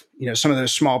of, some of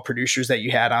those small producers that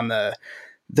you had on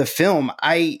the film.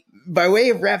 By way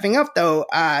of wrapping up though,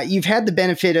 you've had the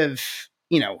benefit of,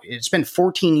 it's been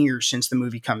 14 years since the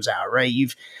movie comes out, right?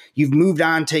 You've moved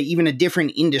on to even a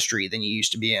different industry than you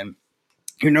used to be in.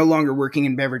 you're no longer working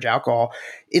in beverage alcohol.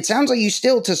 It sounds like you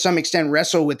still, to some extent,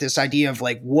 wrestle with this idea of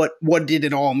like, what did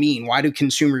it all mean? Why do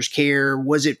consumers care?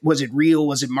 Was it real?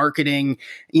 Was it marketing?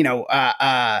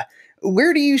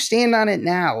 Where do you stand on it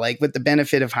now? Like, with the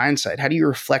benefit of hindsight, how do you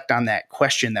reflect on that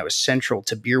question that was central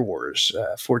to Beer Wars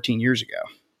 14 years ago?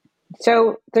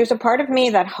 So there's a part of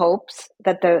me that hopes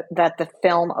that the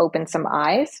film opened some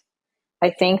eyes. I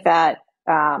think that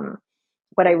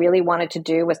what I really wanted to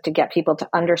do was to get people to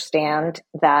understand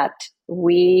that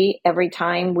every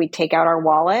time we take out our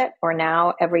wallet, or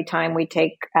now every time we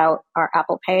take out our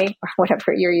Apple Pay or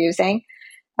whatever you're using,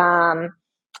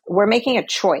 we're making a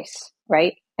choice,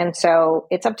 right? And so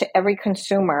it's up to every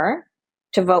consumer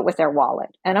to vote with their wallet.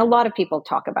 And a lot of people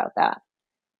talk about that.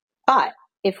 But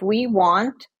if we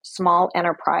want small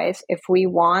enterprise, if we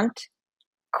want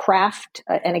craft,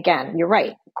 and again, you're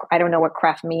right, I don't know what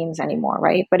craft means anymore,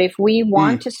 right? But if we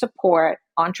want to support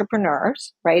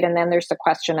entrepreneurs, right? And then there's the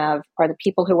question of, are the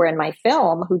people who were in my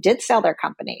film who did sell their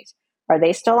companies, are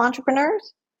they still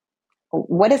entrepreneurs?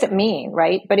 What does it mean,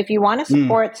 right? But if you want to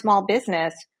support small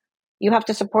business, you have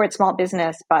to support small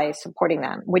business by supporting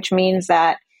them, which means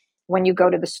that when you go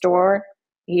to the store,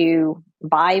 you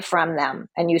buy from them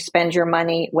and you spend your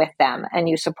money with them and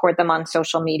you support them on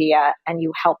social media and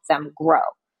you help them grow.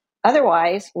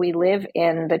 Otherwise, we live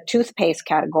in the toothpaste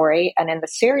category and in the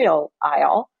cereal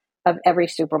aisle of every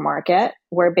supermarket,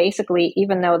 where basically,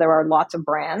 even though there are lots of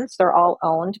brands, they're all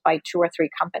owned by 2 or 3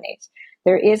 companies.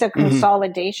 There is a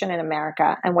consolidation in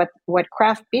America. And what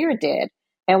craft beer did,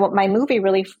 and what my movie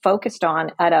really focused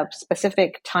on at a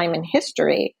specific time in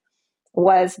history,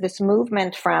 was this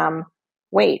movement from,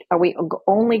 wait, are we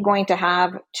only going to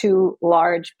have 2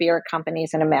 large beer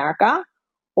companies in America?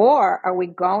 Or are we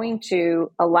going to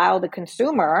allow the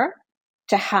consumer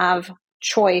to have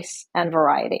choice and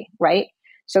variety, right?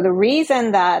 So the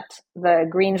reason that the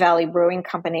Green Valley Brewing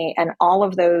Company and all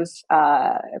of those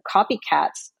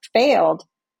copycats failed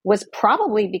was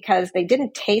probably because they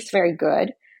didn't taste very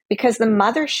good, because the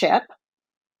mothership,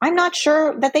 I'm not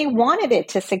sure that they wanted it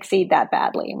to succeed that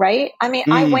badly, right? I mean,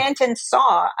 I went and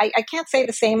saw, I can't say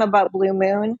the same about Blue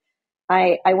Moon.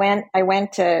 I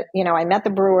went to, I met the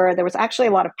brewer. There was actually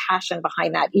a lot of passion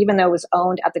behind that, even though it was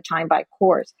owned at the time by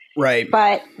Coors. Right.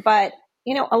 But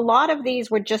a lot of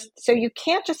these were just, so you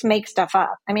can't just make stuff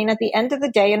up. I mean, at the end of the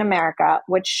day in America,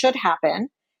 what should happen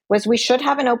was we should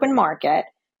have an open market.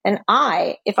 And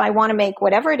if I want to make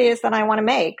whatever it is that I want to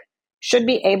make, should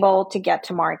be able to get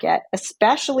to market,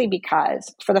 especially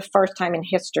because for the first time in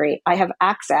history, I have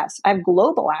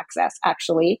global access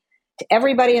actually to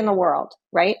everybody in the world,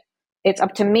 right? It's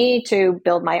up to me to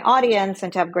build my audience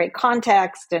and to have great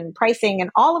context and pricing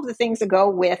and all of the things that go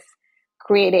with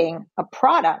creating a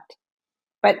product.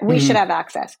 But we should have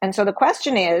access. And so the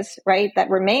question is, right, that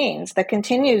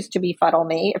continues to befuddle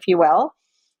me, if you will,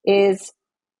 is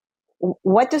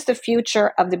what does the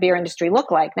future of the beer industry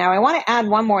look like? Now, I want to add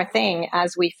one more thing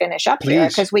as we finish up here,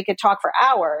 because we could talk for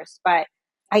hours. But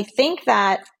I think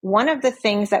that one of the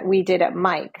things that we did at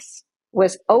Mike's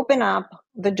was open up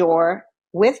the door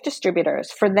with distributors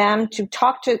for them to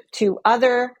talk to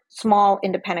other small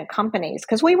independent companies,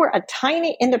 because we were a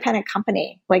tiny independent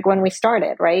company, like when we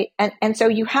started, right? And so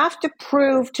you have to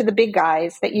prove to the big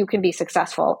guys that you can be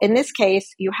successful. In this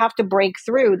case, you have to break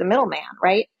through the middleman,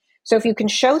 right? So if you can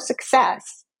show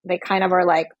success, they kind of are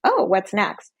like, oh, what's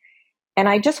next? And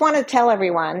I just want to tell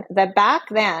everyone that back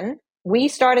then, we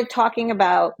started talking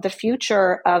about the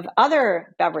future of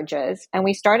other beverages, and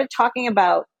we started talking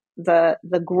about the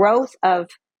growth of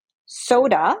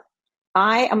soda.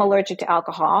 I am allergic to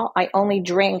alcohol. I only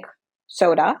drink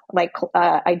soda, like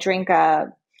I drink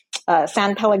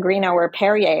San Pellegrino or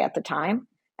Perrier at the time,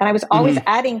 and I was always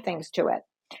adding things to it.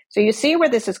 So you see where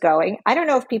this is going. I don't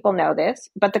know if people know this,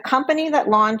 but the company that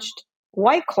launched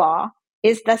White Claw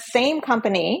is the same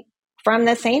company from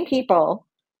the same people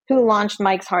who launched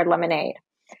Mike's Hard Lemonade.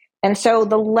 And so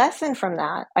the lesson from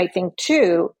that, I think,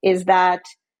 too, is that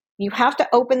you have to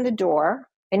open the door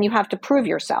and you have to prove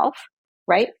yourself,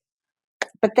 right?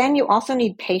 But then you also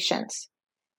need patience.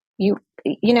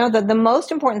 The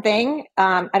most important thing,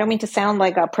 I don't mean to sound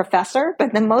like a professor,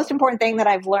 but the most important thing that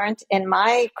I've learned in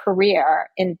my career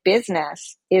in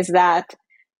business is that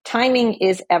timing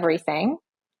is everything.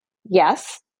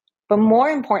 Yes. But more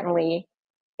importantly,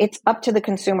 it's up to the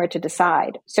consumer to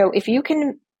decide. So if you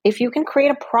can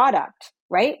create a product,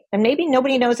 right? And maybe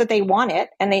nobody knows that they want it,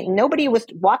 and nobody was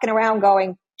walking around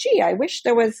going, gee, I wish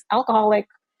there was alcoholic,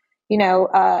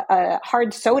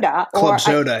 hard soda or club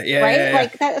soda. right? Yeah.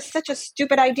 Like that is such a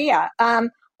stupid idea.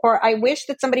 Or I wish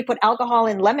that somebody put alcohol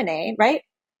in lemonade, right?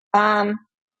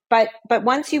 But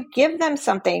once you give them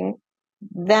something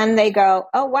then they go,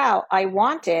 oh, wow, I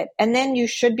want it. And then you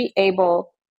should be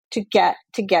able to get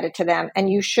it to them. And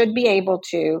you should be able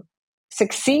to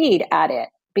succeed at it,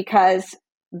 because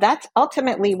that's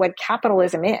ultimately what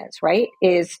capitalism is, right?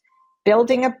 Is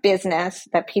building a business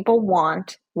that people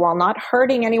want while not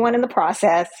hurting anyone in the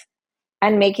process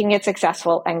and making it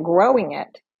successful and growing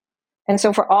it. And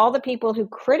so for all the people who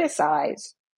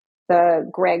criticize the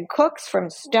Greg Cooks from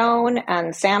Stone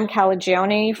and Sam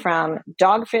Calagione from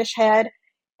Dogfish Head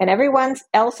and everyone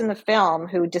else in the film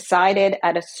who decided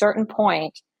at a certain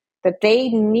point that they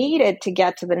needed to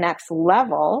get to the next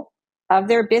level of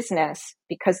their business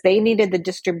because they needed the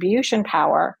distribution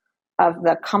power of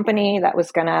the company that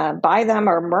was going to buy them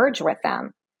or merge with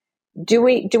them. Do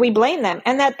we blame them?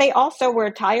 And that they also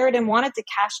were tired and wanted to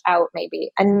cash out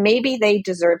maybe, and maybe they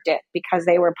deserved it because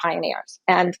they were pioneers.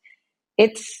 And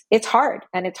it's hard,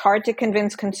 and it's hard to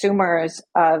convince consumers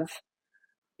of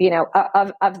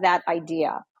that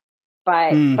idea.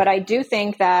 But I do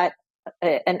think that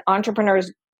an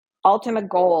entrepreneur's ultimate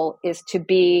goal is to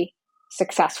be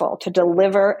successful, to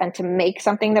deliver and to make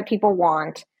something that people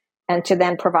want, and to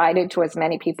then provide it to as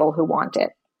many people who want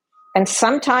it. And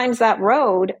sometimes that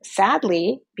road,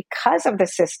 sadly, because of the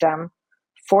system,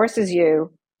 forces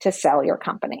you to sell your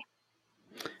company.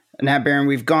 Nat Barron,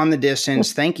 we've gone the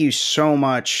distance. Thank you so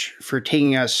much for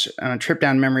taking us on a trip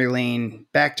down memory lane,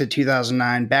 back to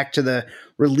 2009, back to the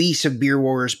release of Beer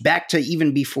Wars, back to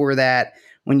even before that,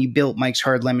 when you built Mike's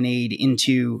Hard Lemonade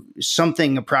into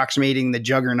something approximating the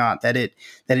juggernaut that it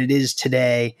is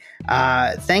today.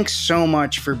 Thanks so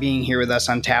much for being here with us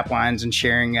on Tap Lines and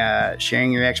sharing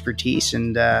your expertise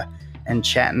and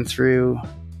chatting through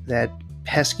that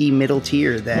pesky middle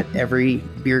tier that every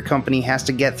beer company has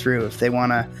to get through if they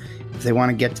want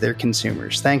to get to their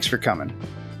consumers. Thanks for coming.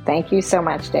 Thank you so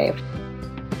much, Dave.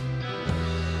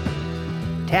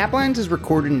 Taplines is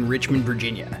recorded in Richmond,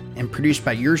 Virginia, and produced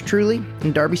by yours truly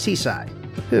and Darby Seaside,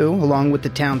 who, along with the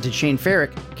talented Shane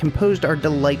Farrick, composed our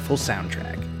delightful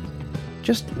soundtrack.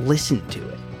 Just listen to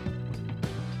it.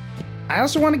 I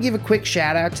also want to give a quick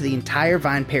shout out to the entire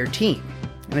VinePair team,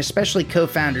 and especially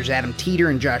co-founders Adam Teeter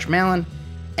and Josh Mellon,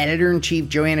 editor-in-chief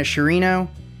Joanna Sciarrino,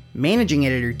 managing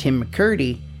editor Tim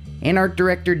McCurdy, and art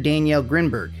director Danielle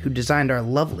Grinberg, who designed our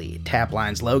lovely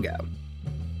Taplines logo.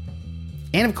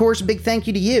 And of course, a big thank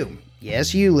you to you,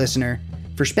 yes, you listener,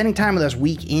 for spending time with us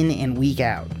week in and week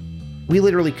out. We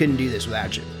literally couldn't do this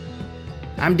without you.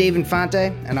 I'm Dave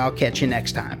Infante, and I'll catch you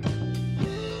next time.